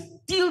abeyance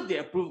till the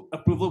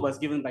approval was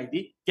given by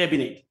the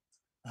cabinet.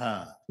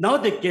 Now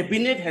the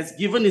cabinet has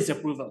given its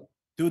approval.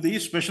 To the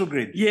special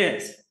grade?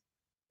 Yes.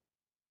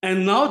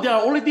 And now they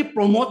are already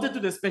promoted to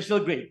the special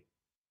grade.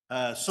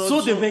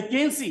 So the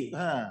vacancy,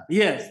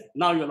 yes,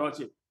 now your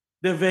lordship,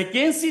 the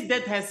vacancy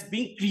that has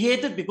been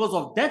created because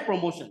of that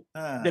promotion,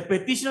 the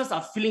petitioners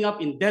are filling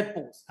up in that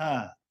post.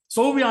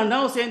 So we are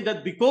now saying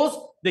that because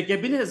the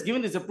cabinet has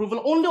given its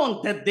approval only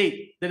on that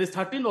date, that is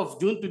 13th of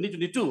June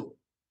 2022,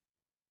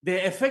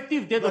 the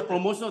effective date of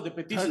promotion of the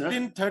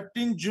petitioners.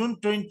 13 June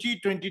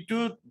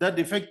 2022, that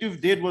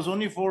effective date was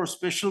only for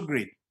special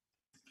grade.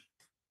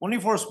 Only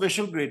for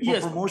special grade, for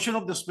promotion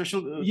of the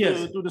special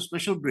to the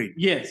special grade.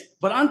 Yes,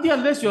 but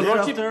unless your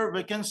lordship, thereafter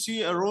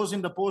vacancy arose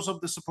in the post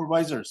of the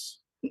supervisors.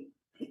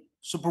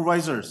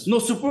 No,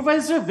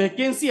 supervisor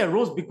vacancy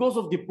arose because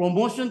of the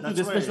promotion to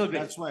the special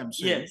grade. That's why I'm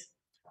saying. Yes.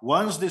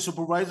 Once the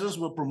supervisors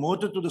were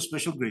promoted to the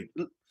special grade,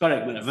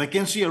 correct, madam.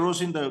 Vacancy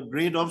arose in the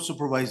grade of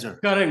supervisor.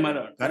 Correct,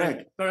 madam.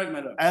 Correct. Correct,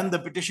 madam. And the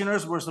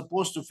petitioners were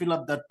supposed to fill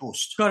up that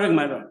post. Correct,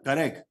 madam.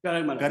 Correct.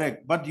 Correct, madam.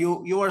 Correct. But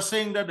you are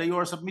saying that you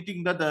are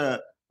submitting that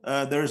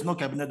there is no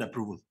cabinet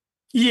approval.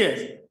 Yes.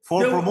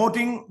 For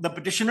promoting the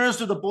petitioners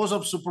to the post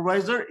of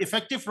supervisor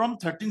effective from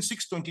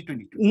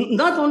 13/6/2022.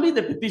 Not only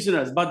the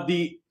petitioners, but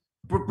the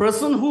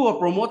person who were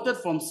promoted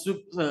from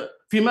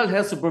female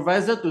health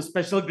supervisor to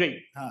special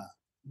grade.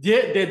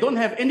 They don't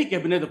have any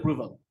cabinet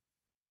approval.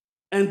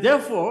 And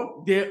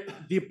therefore,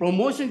 the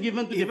promotion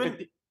given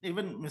to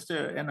even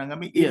Mr.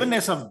 Enangami, Yes. even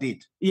as of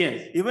date,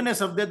 yes. even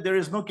as of date, there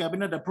is no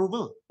cabinet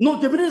approval. No,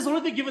 cabinet has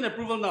already given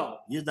approval now.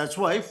 Yes, that's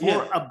why for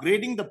Yes.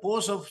 upgrading the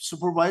post of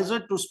supervisor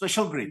to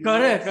special grade.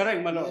 Correct,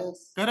 correct, my lord.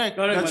 Correct.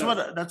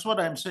 Correct, That's what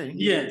I'm saying.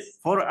 Yes.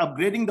 For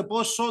upgrading the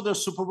post, so the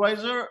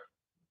supervisor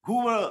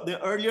who were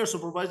the earlier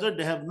supervisor,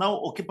 they have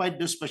now occupied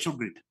this special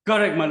grade.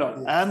 Correct, my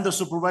lord. And the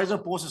supervisor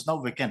post is now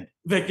vacant.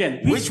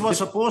 Vacant. Which was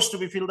supposed to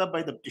be filled up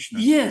by the petitioner.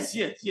 Yes,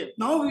 yes, yes.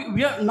 Now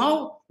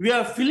we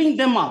are filling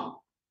them up.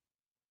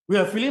 We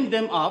are filling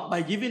them up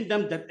by giving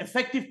them that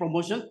effective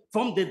promotion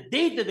from the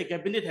date that the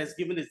cabinet has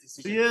given its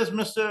decision. Yes,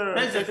 Mr.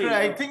 That's the Secretary,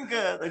 thing. I think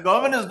the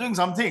government is doing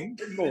something.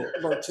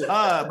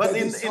 But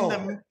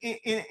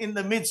in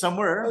the mid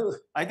somewhere,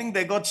 I think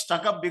they got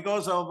stuck up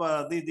because of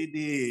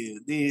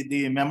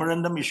the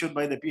memorandum issued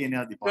by the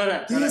PNR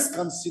department. Correct. This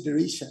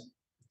consideration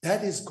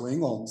that is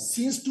going on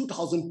since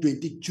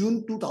 2020,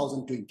 June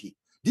 2020,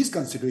 this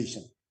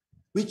consideration,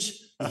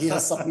 which he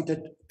has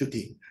submitted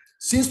today,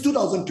 since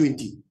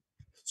 2020.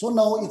 So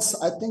now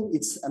I think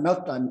it's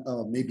enough time,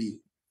 maybe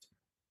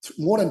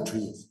more than 3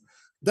 years.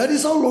 That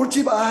is how,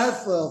 Lordship, I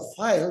have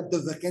filed the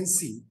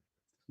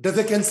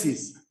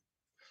vacancies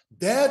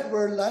that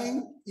were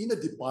lying in the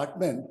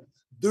department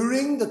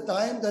during the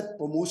time that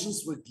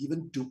promotions were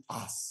given to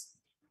us.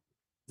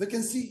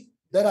 Vacancy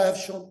that I have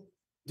shown.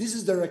 This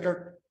is the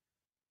record.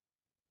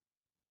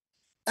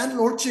 And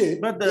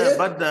Lordship,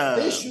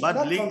 they should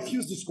not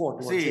confuse this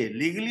court, See, Lordship.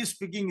 legally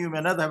speaking, you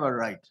may not have a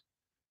right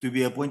to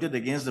be appointed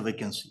against the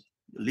vacancy.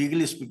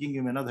 Legally speaking,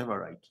 you may not have a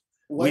right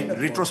Why with not,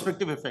 Lordship?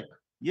 retrospective effect.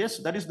 Yes,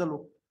 that is the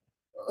law.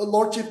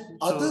 Lordship,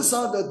 others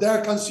are they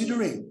are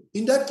considering.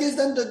 In that case,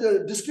 then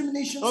the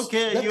discriminations.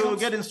 Okay, that you comes.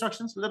 get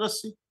instructions. Let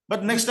us see.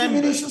 But next time,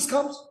 Discriminations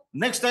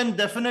comes.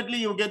 definitely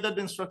you get that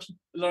instruction.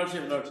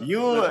 Lordship.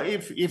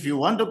 If you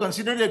want to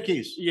consider the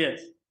case, Yes.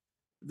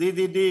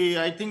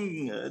 I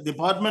think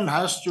department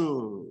has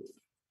to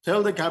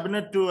tell the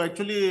cabinet to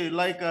actually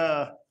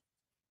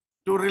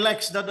to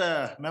relax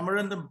that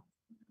memorandum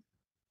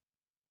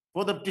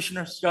for the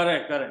petitioners.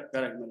 Correct, my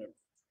lord.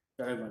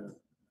 Correct, my lord.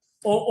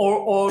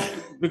 Or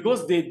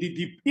because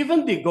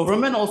even the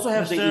government also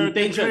have the Mr.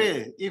 intention.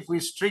 Katre, if we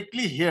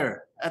strictly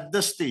here at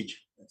this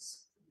stage,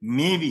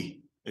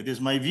 maybe it is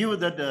my view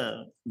that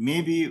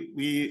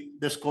maybe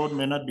this court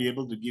may not be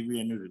able to give you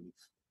any relief.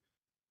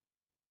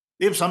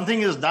 If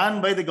something is done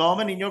by the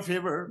government in your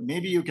favor,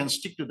 maybe you can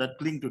stick to that,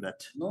 cling to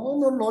that. No,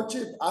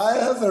 Lordship. I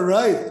have a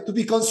right to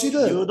be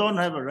considered. You don't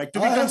have a right to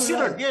be I have a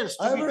considered. right. Yes,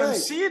 I to have be a right.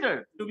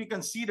 considered. To be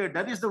considered.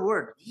 That is the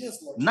word.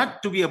 Yes, Lordship.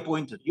 Not to be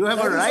appointed. You have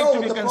That a is right how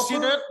to be the proper-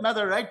 considered, not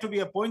a right to be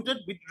appointed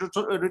with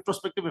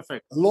retrospective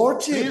effect.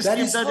 Lordship, Please that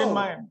keep is that in how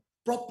mind.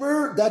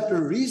 proper that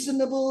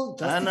reasonable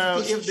And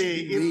justification should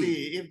be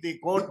made. if the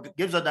court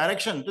gives a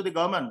direction to the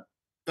government,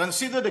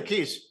 consider the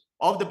case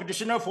of the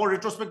petitioner for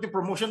retrospective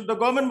promotion, the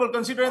government will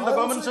consider, and the I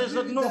government also says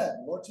that agree no, with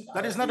Lordship,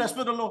 that I is not agree. as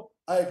per the law.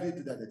 I agree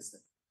to that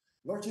extent.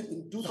 Lordship,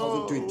 in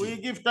So 2020.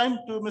 we give time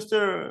to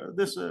Mr.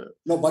 This.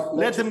 No, but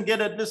Let Lordship, him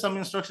get at least some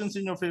instructions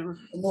in your favor.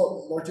 no,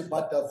 Lordship,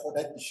 but for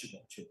that issue,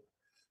 Lordship,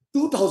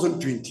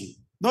 2020.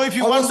 No, if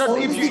you I want was that,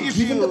 already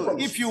given the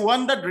promises. if you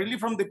want that really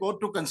from the court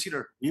to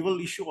consider, we will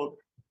issue order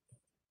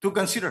to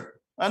consider,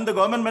 and the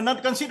government may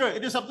not consider.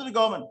 It is up to the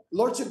government.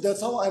 Lordship, that's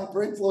how I'm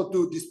praying for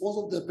to dispose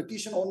of the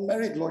petition on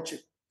merit,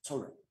 Lordship.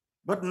 Sorry.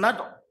 But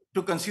not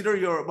to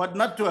consider but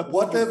not to approve.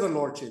 Whatever,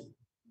 Lordship.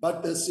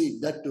 But see,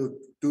 that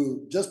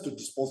to just to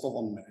dispose of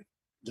on merit.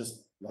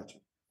 Just,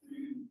 Lordship.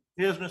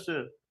 Yes,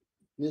 Mr.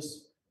 Yes.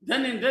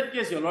 Then in that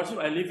case, your lordship,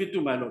 I leave it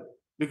to my lord.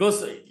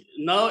 Because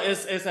now,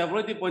 as I've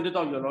already pointed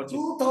out, your lordship,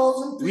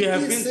 2020 we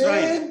have been same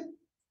trying.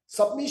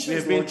 submissions, we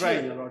have been Lordship.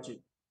 trying, your lordship.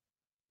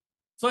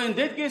 So in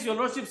that case, your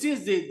lordship, since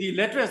the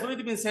letter has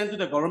already been sent to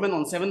the government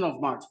on 7th of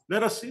March,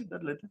 Let us see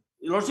that letter.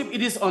 your lordship, it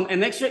is on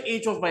annexure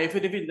H of my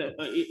affidavit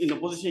in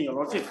opposition, your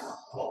lordship.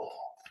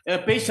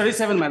 Page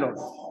 37, my lord.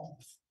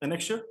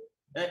 Annexure.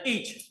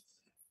 H.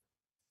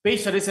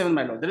 Page 37,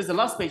 my lord. That is the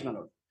last page, my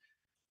lord.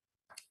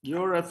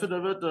 Your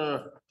affidavit.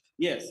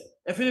 Yes.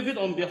 Affidavit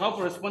on behalf of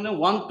respondent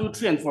 1, 2,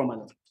 3, and 4, my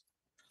lord.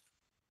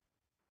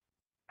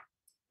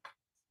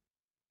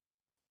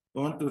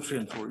 1, 2, 3,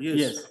 and 4. Yes.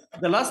 Yes.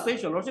 The last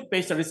page, your lordship,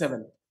 page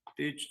 37.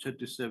 Page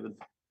 37.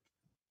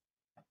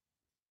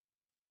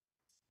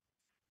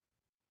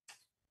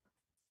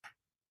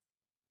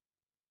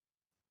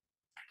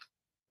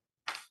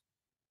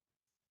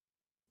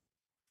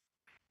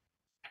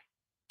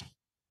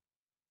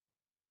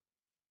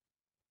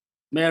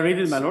 May I read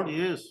it, my lord?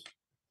 Yes.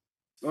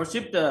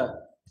 Lordship, the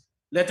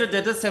letter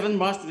dated 7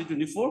 March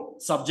 2024,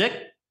 subject,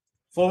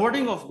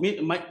 forwarding of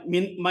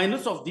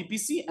minutes of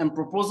DPC and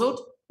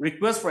proposal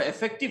request for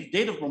effective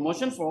date of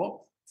promotion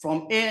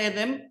from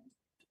A&M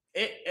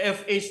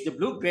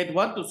FHW grade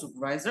 1 to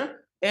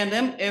supervisor,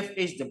 A&M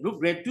FHW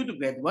grade 2 to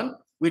grade 1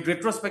 with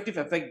retrospective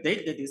effect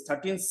date that is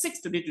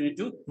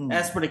 13/6/2022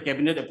 as per the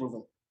cabinet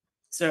approval.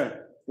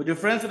 Sir, with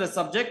reference to the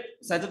subject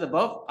cited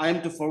above, I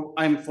am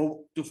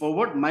to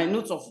forward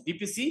minutes of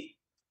DPC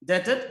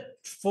dated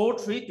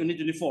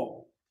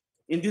 4/3/2024.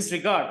 In this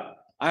regard,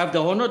 I have the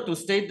honor to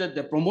state that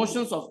the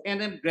promotions of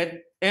A&M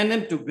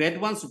to grade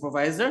 1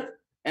 supervisor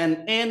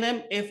and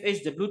A&M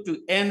FHW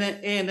to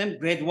A&M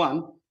grade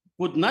 1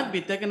 could not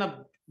be taken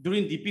up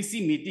during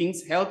DPC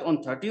meetings held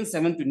on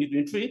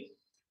 13/7/2023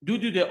 due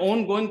to the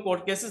ongoing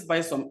court cases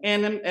by some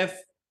A&M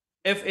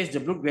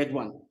FHW grade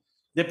 1.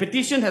 The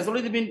petitioners has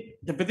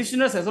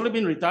already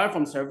been retired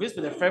from service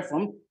with effect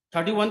from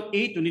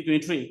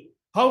 31/8/2023.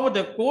 However,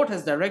 the court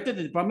has directed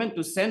the department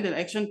to send an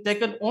action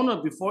taken on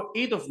or before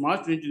 8th of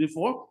March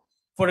 2024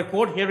 for a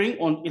court hearing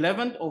on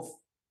 11th of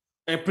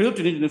April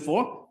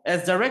 2024.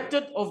 As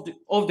directed of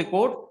the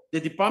court, the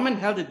department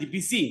held a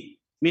DPC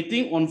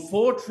meeting on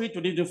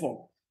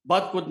 4/3/2024,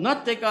 but could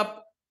not take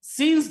up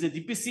since the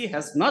DPC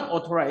has not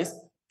authorized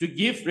to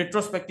give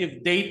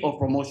retrospective date of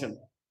promotion.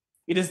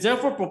 It is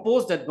therefore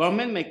proposed that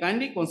government may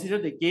kindly consider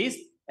the case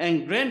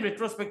and grant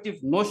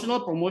retrospective notional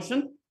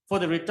promotion for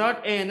the retired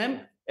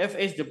A&M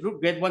FHW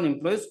grade 1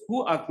 employees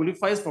who are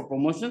qualified for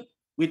promotion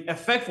with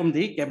effect from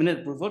the cabinet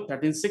approval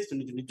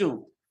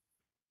 13/6/2022.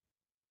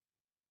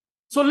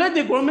 So let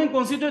the government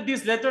consider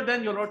this letter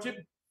then, your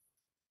lordship.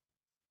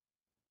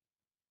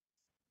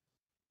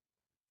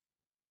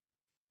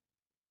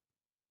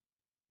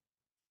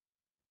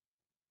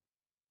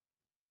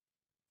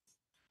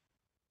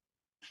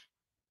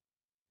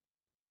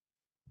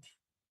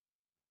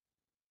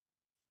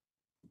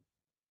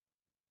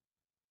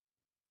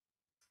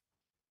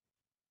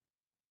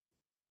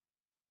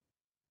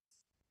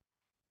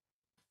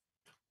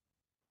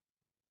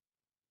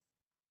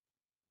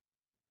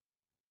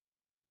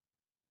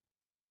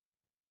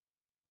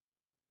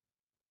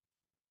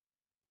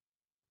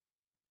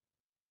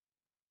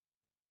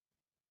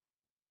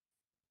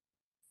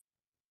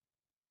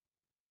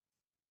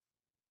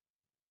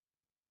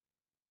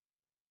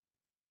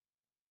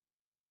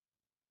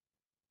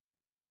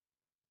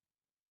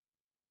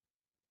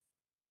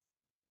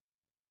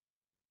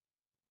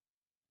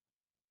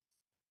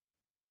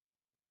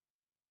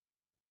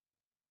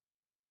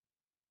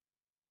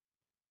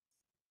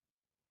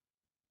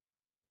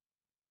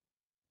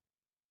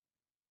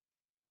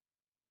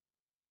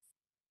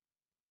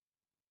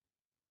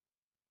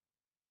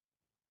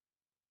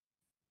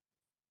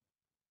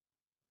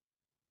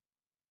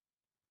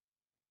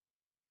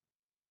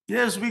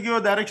 Yes, we give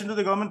a direction to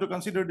the government to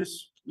consider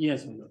this.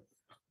 Yes, my lord.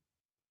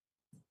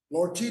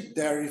 Lordship,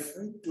 they are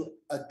referring to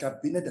a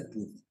cabinet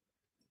approval.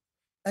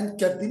 And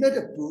cabinet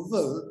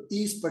approval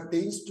is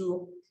pertains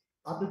to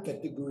other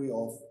category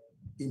of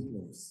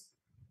employees.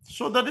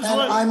 So that is And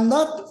why, I'm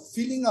not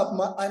filling up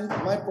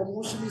my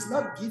promotion is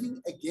not giving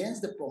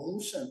against the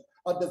promotion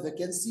or the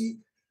vacancy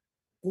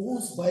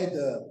posed by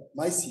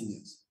my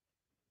seniors.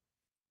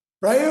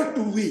 Prior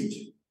to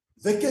which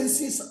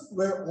vacancies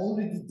were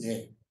already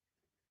there.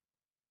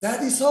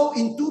 That is how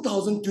in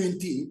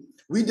 2020,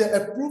 with the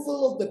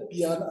approval of the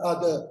piano,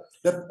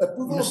 the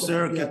approval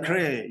Mr. of the piano,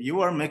 Kakre,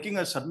 you are making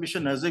a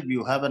submission as if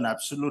you have an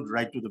absolute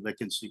right to the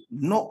vacancy.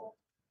 No.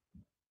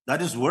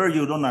 That is where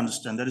you don't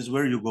understand. That is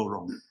where you go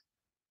wrong.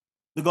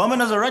 The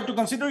government has a right to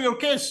consider your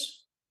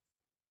case.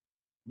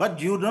 But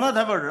you do not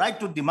have a right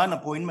to demand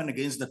appointment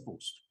against that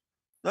post.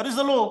 That is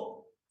the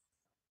law.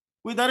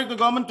 We direct the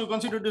government to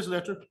consider this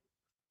letter.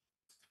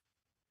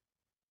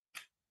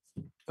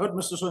 Heard,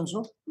 Mr.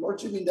 So-and-so?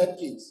 Lordship, in that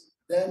case,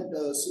 then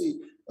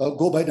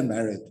go by the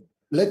merit.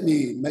 Let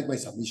me make my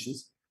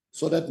submissions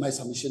so that my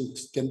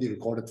submissions can be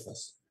recorded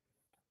first.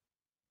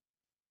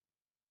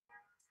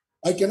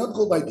 I cannot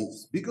go by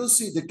this because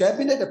see, the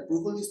cabinet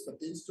approval is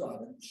pertains to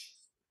other issues.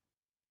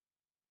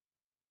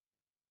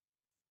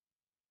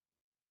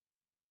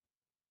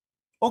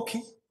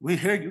 Okay, we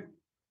hear you.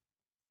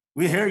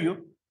 We hear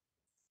you.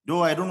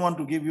 Though I don't want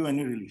to give you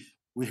any relief.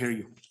 We hear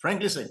you.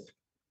 Frankly said,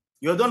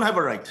 you don't have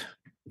a right.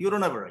 You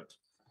don't have a right.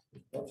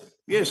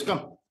 Yes,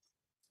 come.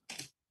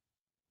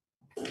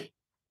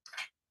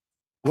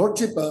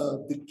 Lordship,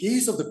 the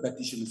case of the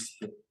petition is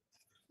here.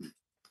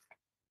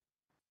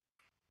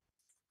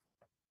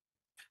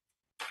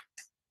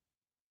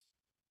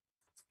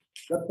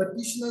 The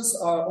petitioners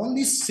are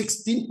only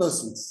 16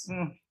 persons.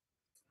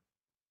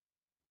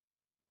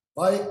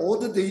 By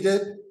order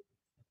dated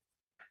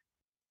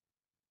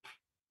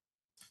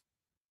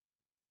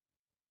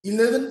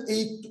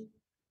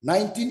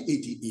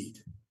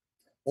 11/8/1988,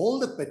 all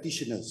the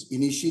petitioners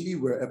initially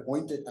were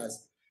appointed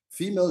as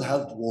female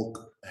health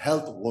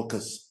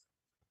workers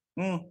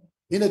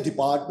in a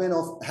Department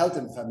of Health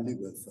and Family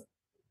Welfare.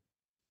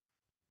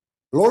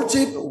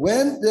 Lordship,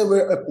 when they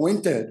were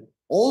appointed,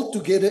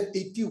 altogether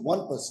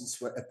 81 persons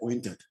were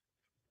appointed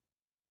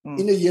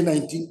in the year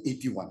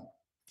 1981.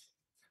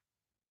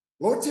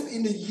 Lordship,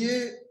 in the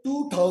year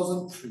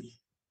 2003,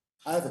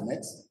 I have a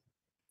next.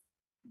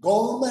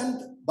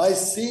 Government, by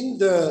seeing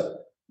the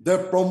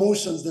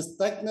promotions, the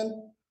stagnant,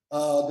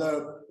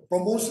 the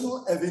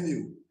promotional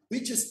avenue,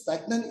 which is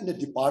stagnant in the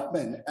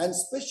department, and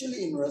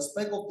especially in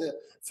respect of the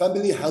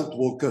family health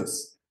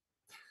workers,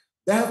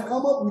 they have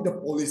come up with a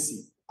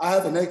policy. I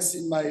have an X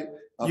in my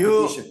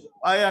petition.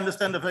 I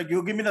understand the fact.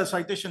 You give me the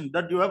citation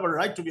that you have a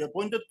right to be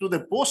appointed to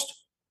the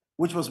post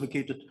which was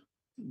vacated.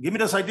 Give me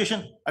the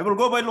citation. I will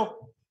go by law.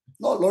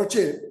 No,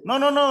 Lordship.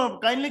 No.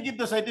 Kindly give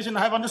the citation.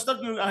 I have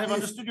understood you. I have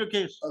understood your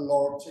case.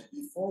 Lordship,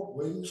 before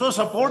going. So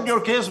support your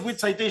case with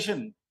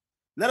citation.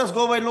 Let us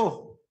go by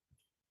law.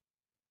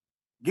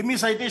 Give me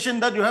citation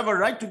that you have a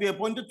right to be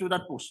appointed to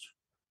that post.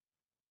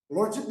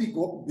 Lordship,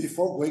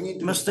 before going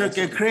into. Mr.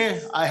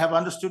 Kekre, I have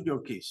understood your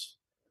case.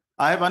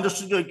 I have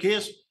understood your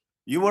case.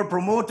 You were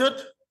promoted,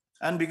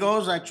 and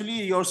because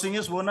actually your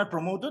seniors were not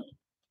promoted,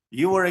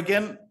 you were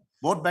again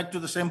brought back to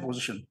the same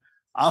position.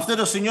 After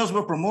the seniors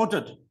were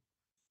promoted,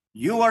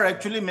 you are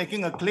actually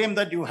making a claim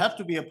that you have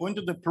to be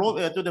appointed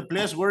to the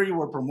place where you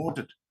were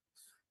promoted.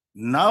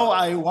 Now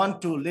I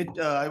want to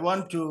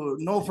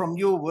know from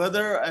you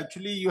whether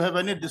actually you have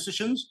any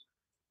decisions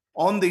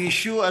on the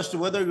issue as to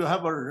whether you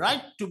have a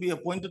right to be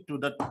appointed to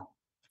that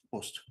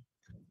post.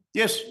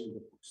 Yes.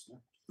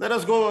 Let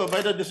us go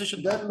by the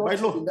decision. That by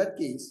law. In that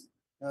case,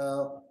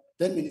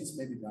 10 minutes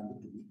may be granted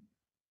to me.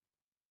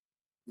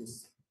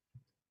 Yes.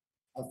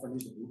 I'll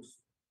furnish the books.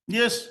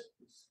 Yes.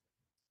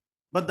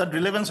 But that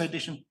relevant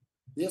citation.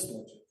 Yes,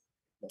 Lordship.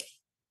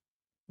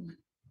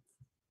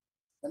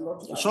 And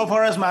Lordship, So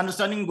far as my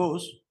understanding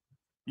goes,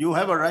 you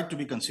have a right to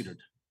be considered.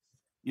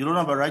 You don't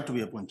have a right to be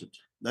appointed.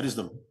 That is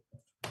the law.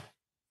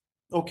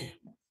 Okay.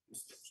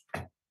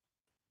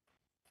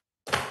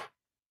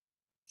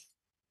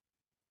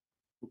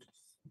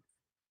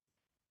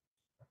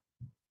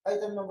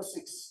 Item number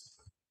 6.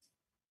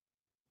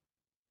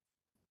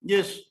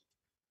 Yes.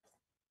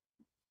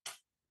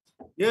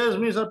 Yes,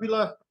 Ms.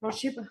 Apila.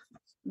 Lordship,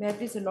 may I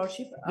please, Your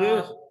Lordship?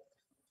 Yes.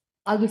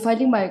 I'll be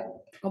filing my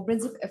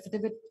comprehensive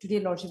affidavit today,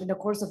 Lordship, in the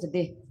course of the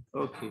day.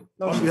 Okay. On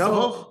Lordship, behalf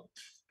so of?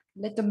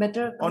 let the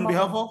matter come On up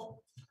behalf of?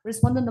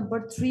 respondent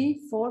number 3,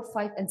 4,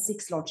 5, and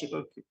 6, Lordship.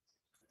 Okay.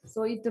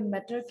 So if the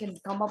matter can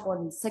come up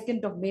on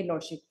 2nd of May,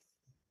 Lordship.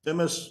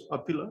 MS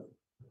Apila,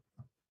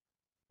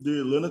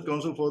 the learned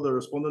counsel for the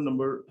respondent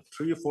number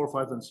 3, 4,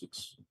 5, and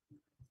 6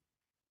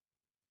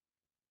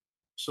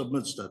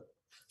 submits that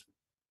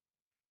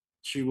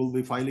she will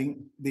be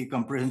filing the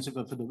comprehensive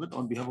affidavit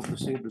on behalf of the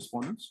state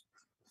respondents.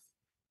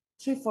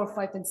 3, 4,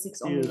 5, and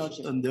 6 only, Yes,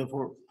 Lordship. and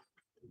therefore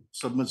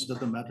submits that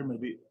the matter may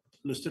be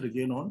listed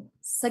again on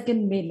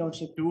 2nd May,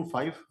 Lordship.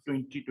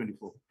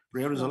 2/5/2024.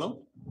 Prayer is allowed,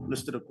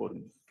 listed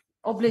accordingly.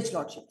 Obliged,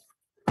 Lordship.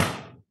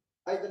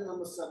 Item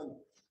number 7.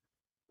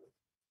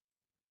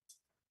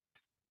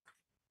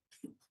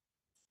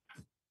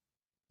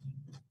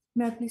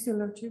 May I please, Your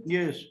Lordship?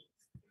 Yes,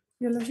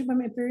 Your Lordship,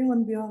 I'm appearing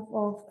on behalf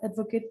of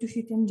Advocate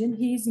Tushi Tenjen.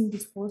 He is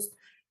indisposed.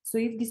 So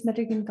if this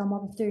matter can come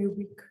up after a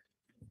week.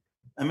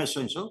 MS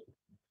Sensor,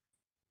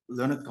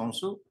 Learned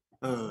Counsel,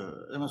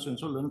 MS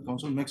Sensor, Learned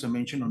Counsel makes a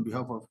mention on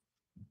behalf of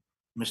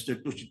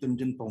Mr.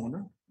 Tushitanjan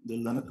Pawner, the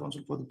Learned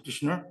Counsel for the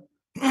petitioner,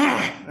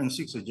 and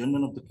seeks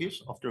adjournment of the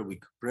case after a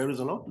week. Prayer is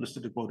allowed,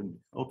 listed accordingly.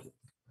 Okay.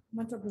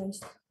 Much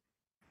obliged.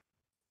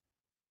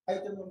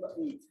 Item number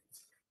 8.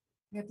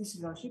 May I please,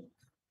 Lordship?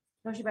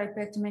 Lordship, I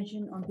beg to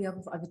mention on behalf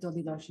of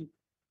Avitoli, Lordship.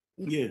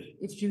 Yes,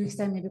 If 3 weeks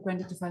time may be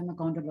granted to file my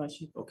counter,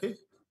 Lordship. okay.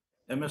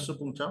 MS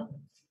Supung Chao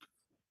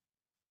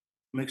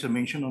makes a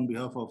mention on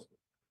behalf of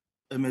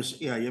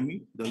MS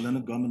AIME, the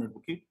Learned Government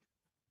Advocate,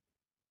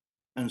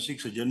 and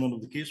seeks adjournment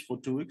of the case for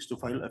 2 weeks to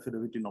file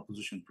affidavit in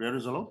opposition. Prayer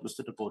is allowed,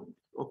 listed accordingly.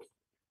 Okay.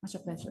 Much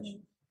obliged,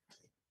 Lordship.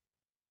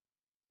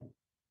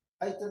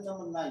 Item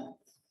number 9.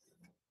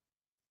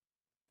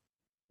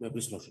 May I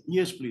please, Lordship?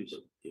 Yes, please.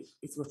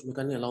 If Lordship, may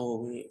kindly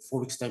allow me 4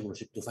 weeks' time,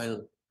 Lordship, to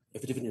file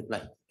affidavit in reply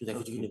to the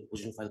affidavit in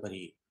opposition filed by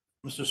the.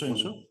 Mr.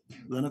 So-and-so,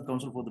 Learned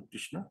Counsel for the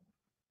petitioner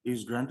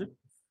is granted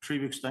 3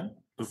 weeks' time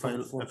to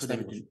file Four weeks' time,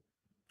 affidavit.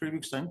 3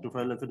 weeks' time to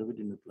file affidavit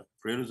in reply.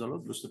 Prayer is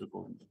allowed, listed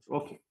accordingly.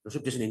 Okay.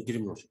 Lordship, just an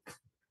interim, Lordship.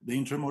 The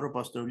interim order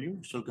passed earlier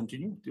shall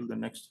continue till the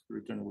next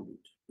returnable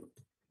date.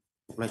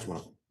 Obliged,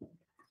 Lord.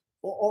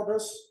 For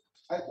orders,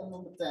 item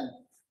number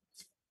 10.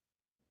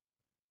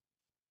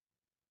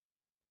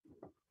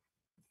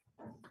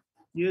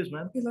 Yes,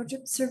 ma'am. Your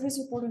Lordship, service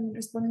report on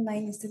respondent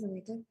 9 is still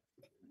awaited.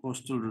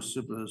 Postal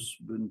receipt has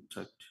been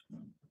checked.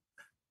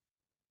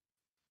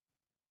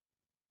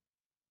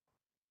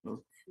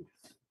 Okay.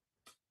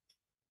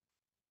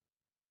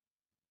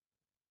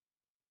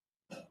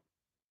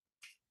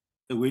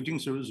 Awaiting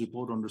service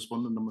report on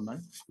respondent number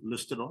 9,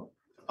 listed on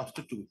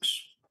after 2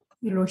 weeks.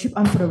 Your Lordship,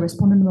 I'm for the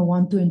respondent number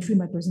 1, 2, and 3.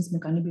 My presence may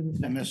kindly be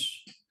reflected. MS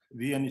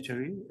V.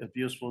 Anitari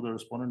appears for the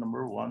respondent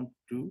number 1,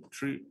 2,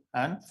 3,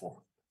 and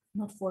 4.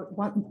 Not for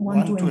 1,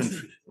 1, 2, 2, and and 3.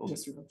 3. Okay.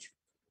 Yes, Your Lordship.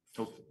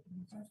 Okay.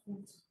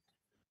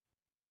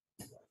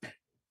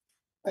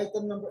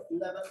 Item number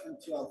 11 and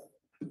 12.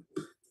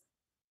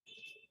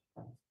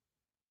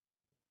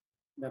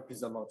 May I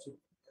please, Lordship?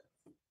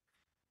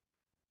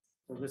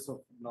 Service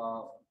of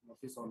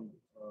notice on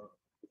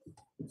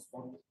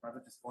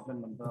private respondent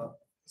number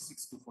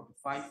 6 to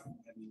 45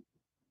 and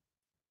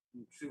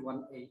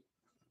 318,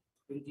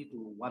 20 to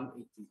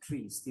 183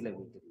 is still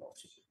awaited,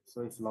 Lordship.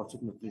 So if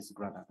Lordship may please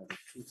grant another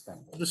 2 weeks' time.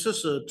 This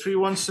is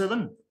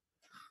 317.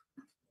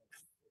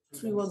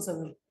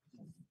 317.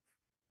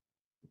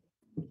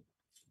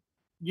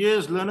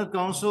 Yes, Learned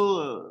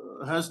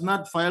Counsel has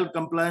not filed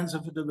compliance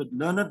affidavit.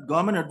 Learned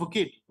Government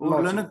Advocate or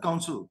Lordship. Learned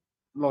Counsel.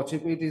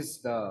 Lordship, it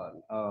is the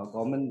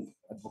government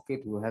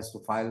advocate who has to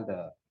file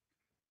the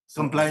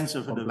Compliance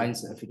affidavit.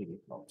 compliance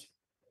affidavit, Lordship,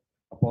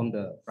 upon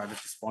the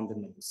private respondent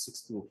number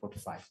 6 to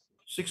 45,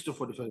 6 to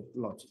 45.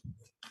 Lordship.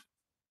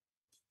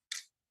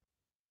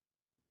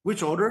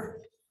 Which order?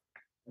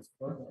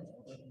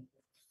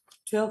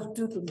 12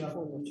 to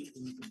 24. Lordship.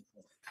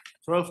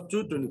 12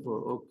 to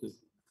 24. Okay.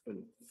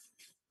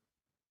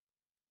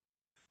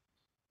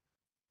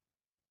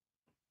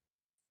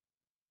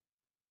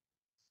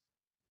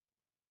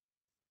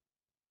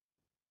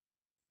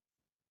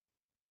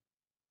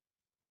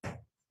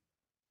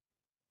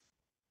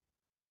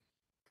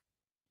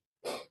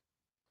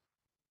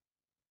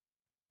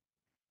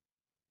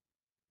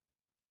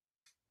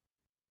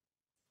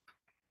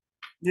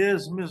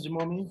 Yes, Ms.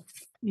 Jimomi,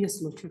 Yes,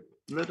 Lordship.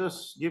 let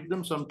us give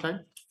them some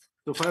time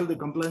to file the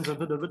compliance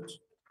affidavit.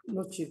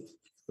 Lordship.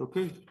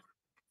 Okay.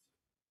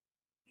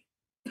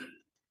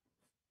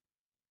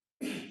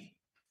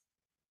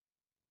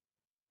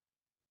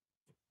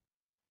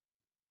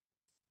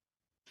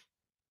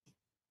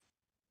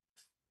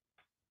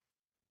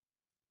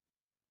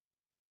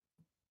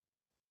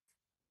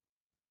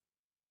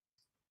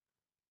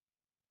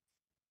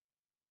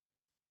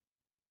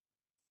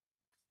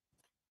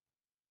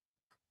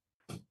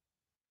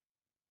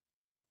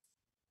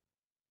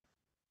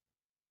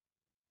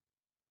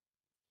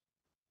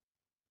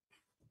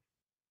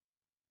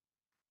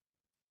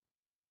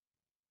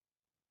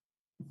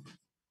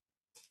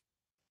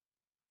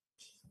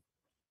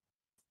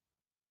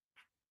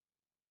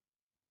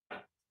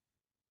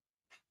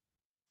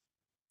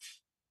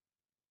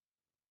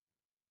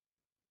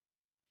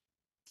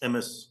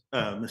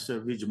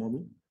 Mr. V.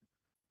 Jimomi,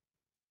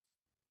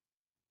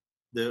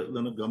 the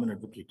Learned Government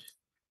Advocate,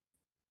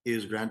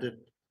 is granted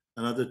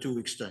another 2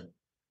 weeks' time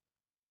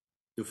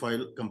to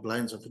file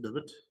compliance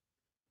affidavit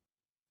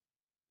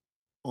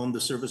on the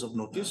service of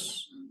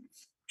notice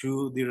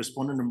to the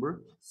respondent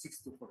number 6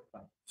 to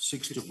 45.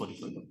 6 to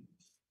 45.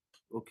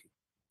 Okay,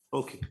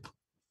 okay.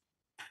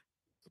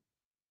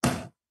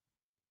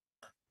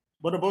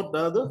 What about the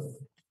other?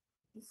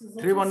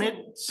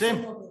 318,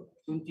 same,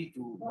 20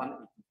 to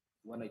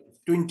 180.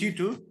 20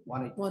 to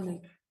 180.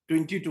 1.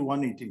 20 to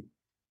 118.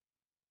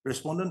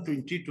 Respondent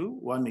 20 to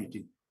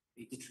 118.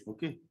 83.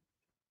 Okay.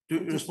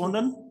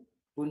 Respondent,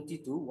 20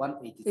 to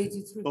 183.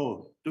 83.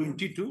 oh,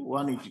 20 to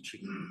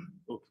 183.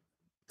 Okay.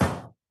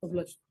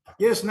 Obliged.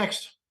 Yes,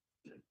 next.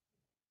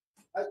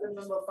 Item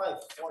number 5,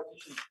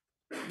 partition.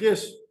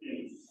 Yes.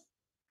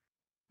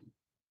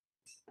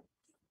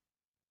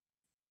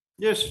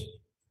 Yes.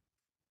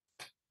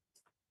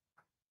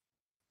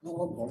 No,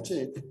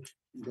 Lordship,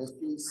 just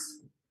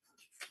please.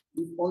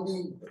 If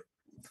only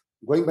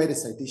going by the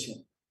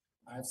citation.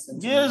 I have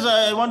sent. Yes,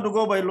 I want to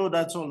go by law,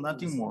 that's all,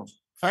 nothing more.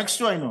 Facts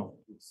too, I know.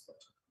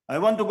 I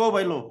want to go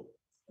by law.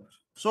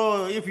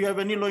 So if you have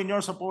any law in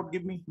your support,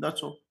 give me,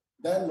 that's all.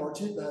 Then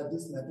Lordship,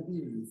 this matter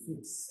be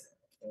fixed.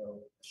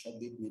 Short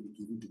date may be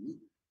given to me.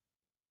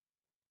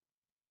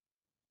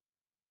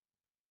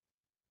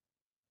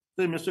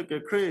 Say, Mr.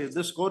 Kakre,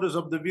 this court is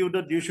of the view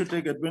that you should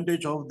take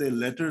advantage of the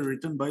letter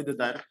written by the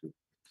director.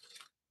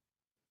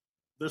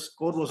 This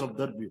court was of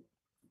that view.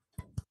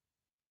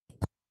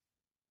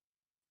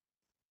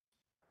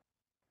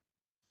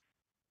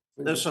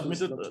 As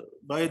submitted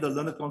by the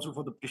learned counsel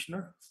for the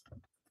petitioner,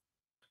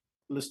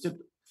 listed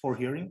for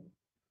hearing.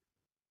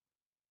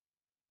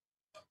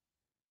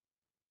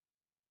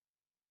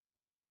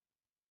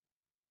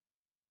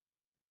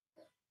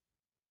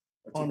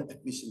 On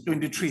Admission.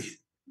 23,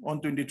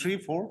 on 23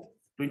 for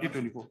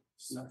 2024.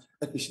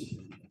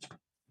 Admission.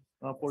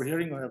 For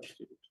hearing, I have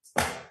stated.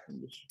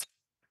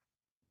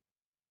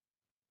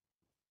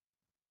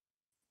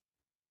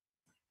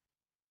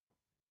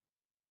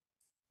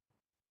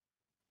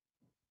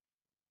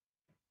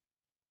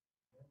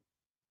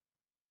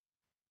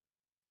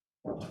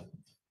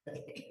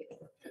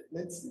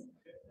 Let's see.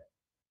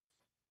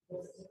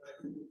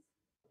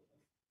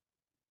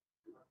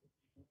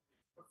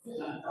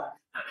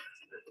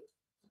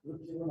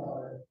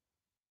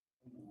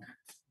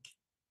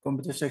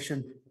 Computer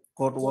section,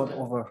 court word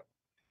over.